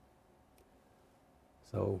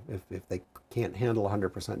 So if they can't handle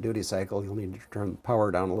 100% duty cycle, you'll need to turn the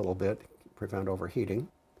power down a little bit, prevent overheating.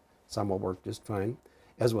 Some will work just fine.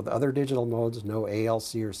 As with other digital modes, no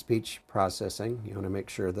ALC or speech processing. You want to make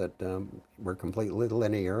sure that we're completely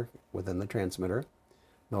linear within the transmitter.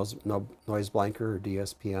 No noise blanker or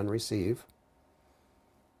DSP on receive.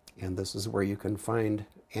 And this is where you can find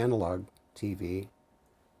analog TV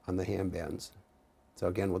on the ham bands. So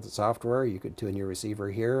again, with the software, you could tune your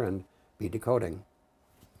receiver here and be decoding.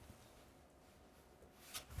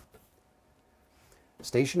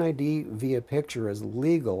 Station ID via picture is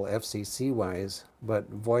legal FCC-wise, but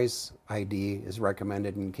voice ID is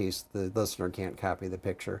recommended in case the listener can't copy the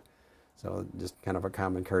picture. So just kind of a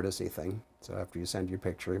common courtesy thing. So after you send your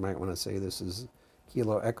picture, you might want to say this is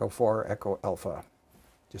Kilo Echo 4 Echo Alpha,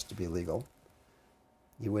 just to be legal.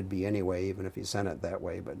 You would be anyway, even if you sent it that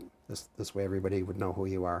way, but this way everybody would know who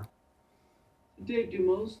you are. Dave, do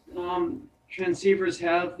most transceivers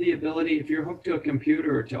have the ability, if you're hooked to a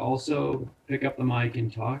computer, to also pick up the mic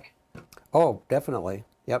and talk? Oh, definitely.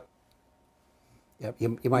 Yep. Yep.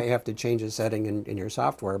 You might have to change a setting in your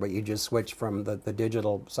software, but you just switch from the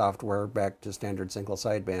digital software back to standard single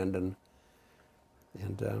sideband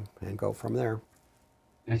and go from there.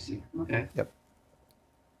 I see. Okay. Yep.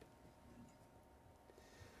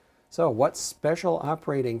 So what special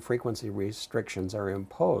operating frequency restrictions are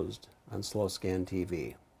imposed on slow scan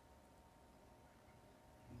TV?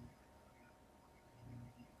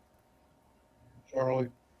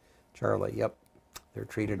 Charlie, yep. They're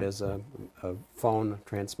treated as a phone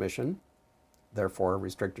transmission, therefore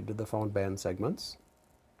restricted to the phone band segments.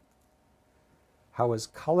 How is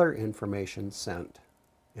color information sent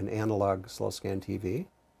in analog slow scan TV?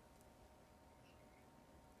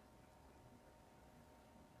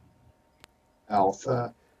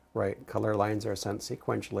 Alpha. Right, color lines are sent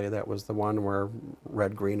sequentially. That was the one where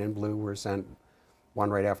red, green, and blue were sent one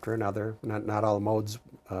right after another. Not all modes,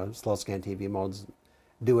 slow scan TV modes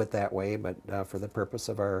do it that way, but for the purpose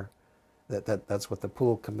of that's what the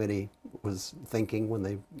pool committee was thinking when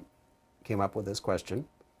they came up with this question.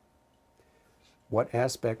 What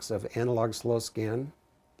aspects of analog slow scan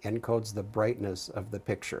encodes the brightness of the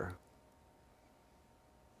picture?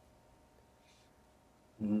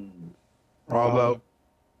 Bravo.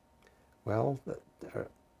 Well,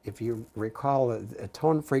 if you recall, a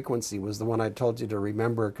tone frequency was the one I told you to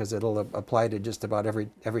remember because it'll apply to just about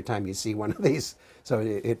every time you see one of these. So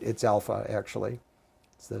it's alpha, actually.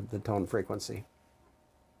 It's the tone frequency.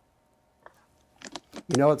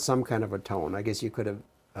 You know it's some kind of a tone. I guess you could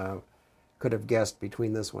have guessed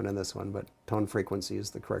between this one and this one, but tone frequency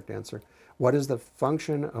is the correct answer. What is the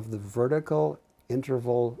function of the vertical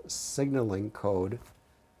interval signaling code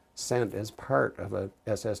sent as part of a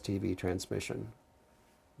SSTV transmission?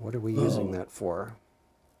 What are we using that for?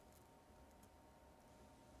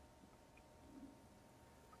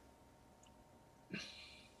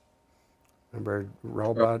 Remember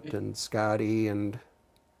Robot and Scotty and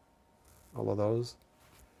all of those?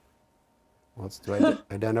 Well, it's to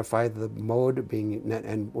identify the mode being,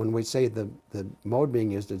 and when we say the mode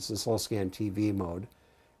being used, it's the slow scan TV mode,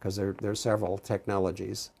 because there are several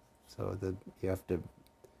technologies. So you have to,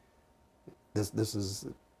 this is,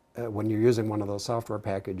 when you're using one of those software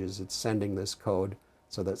packages, it's sending this code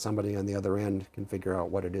so that somebody on the other end can figure out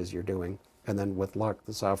what it is you're doing. And then with luck,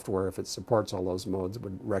 the software, if it supports all those modes,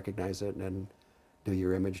 would recognize it and do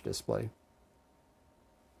your image display.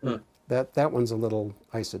 Huh. That one's a little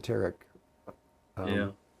esoteric. Yeah.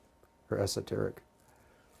 Or esoteric.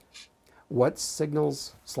 What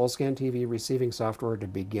signals slow scan TV receiving software to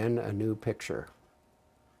begin a new picture?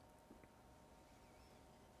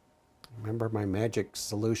 Remember my magic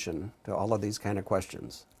solution to all of these kind of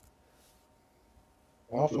questions.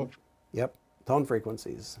 Alpha. Yep, tone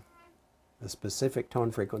frequencies. A specific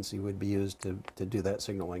tone frequency would be used to do that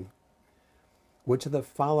signaling. Which of the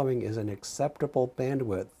following is an acceptable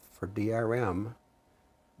bandwidth for DRM-based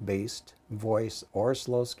voice or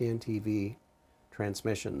slow scan TV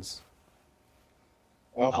transmissions?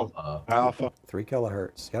 Alpha. Alpha. 3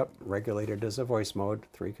 kilohertz. Yep, regulated as a voice mode,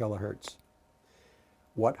 3 kilohertz.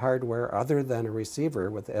 What hardware other than a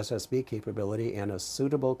receiver with SSB capability and a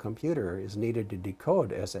suitable computer is needed to decode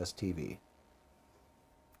SSTV?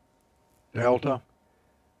 Delta.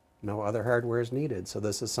 No other hardware is needed, so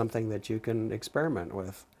this is something that you can experiment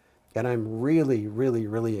with. And I'm really, really,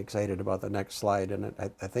 really excited about the next slide, and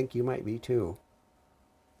I think you might be too.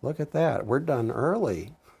 Look at that. We're done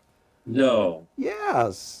early. No.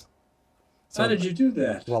 Yes. How did you do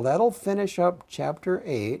that? Well, that'll finish up chapter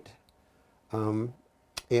 8.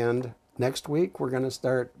 And next week, we're going to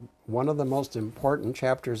start one of the most important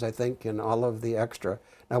chapters, I think, in all of the extra.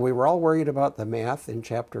 Now, we were all worried about the math in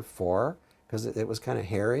chapter 4 because it was kind of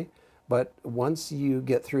hairy. But once you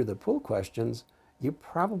get through the pool questions, you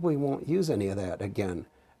probably won't use any of that again.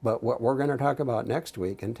 But what we're going to talk about next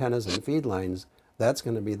week, antennas and feed lines, that's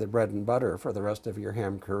going to be the bread and butter for the rest of your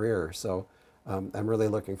ham career. So I'm really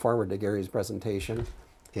looking forward to Gary's presentation,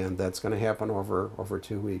 and that's going to happen over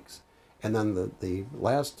 2 weeks. And then the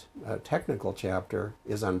last technical chapter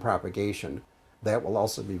is on propagation. That will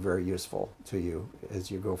also be very useful to you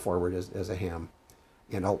as you go forward as a ham.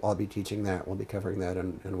 And I'll be teaching that. We'll be covering that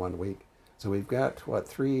in 1 week. So we've got, what,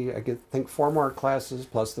 4 more classes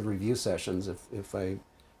plus the review sessions if I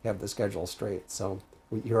have the schedule straight. So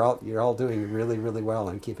you're all doing really, really well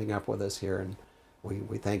and keeping up with us here. And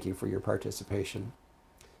we thank you for your participation.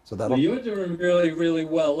 So that'll... Well, you're doing really, really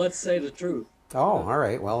well. Let's say the truth. Oh, all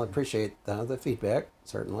right. Well, I appreciate the feedback,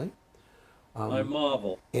 certainly. I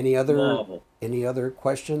marvel. Any other Marvel. any other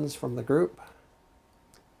questions from the group?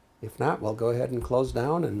 If not, we'll go ahead and close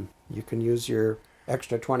down, and you can use your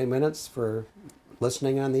extra 20 minutes for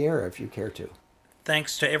listening on the air if you care to.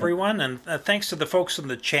 Thanks to everyone, and thanks to the folks in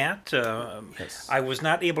the chat. Yes. I was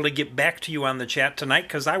not able to get back to you on the chat tonight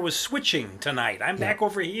because I was switching tonight. I'm back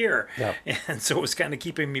over here, Yep. and so it was kind of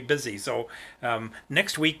keeping me busy. So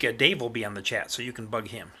next week, Dave will be on the chat, so you can bug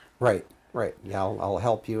him. Right. Yeah, I'll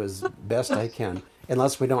help you as best I can.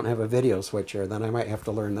 Unless we don't have a video switcher, then I might have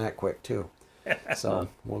to learn that quick too. So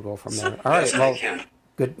we'll go from there. All right. Well,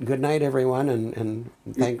 good night, everyone, and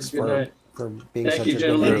thanks Good for night. being Thank such you, a good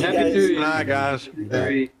gentlemen. group. Happy to Good night, guys.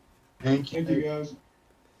 Very Thank you guys.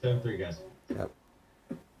 7-3, guys. Yep.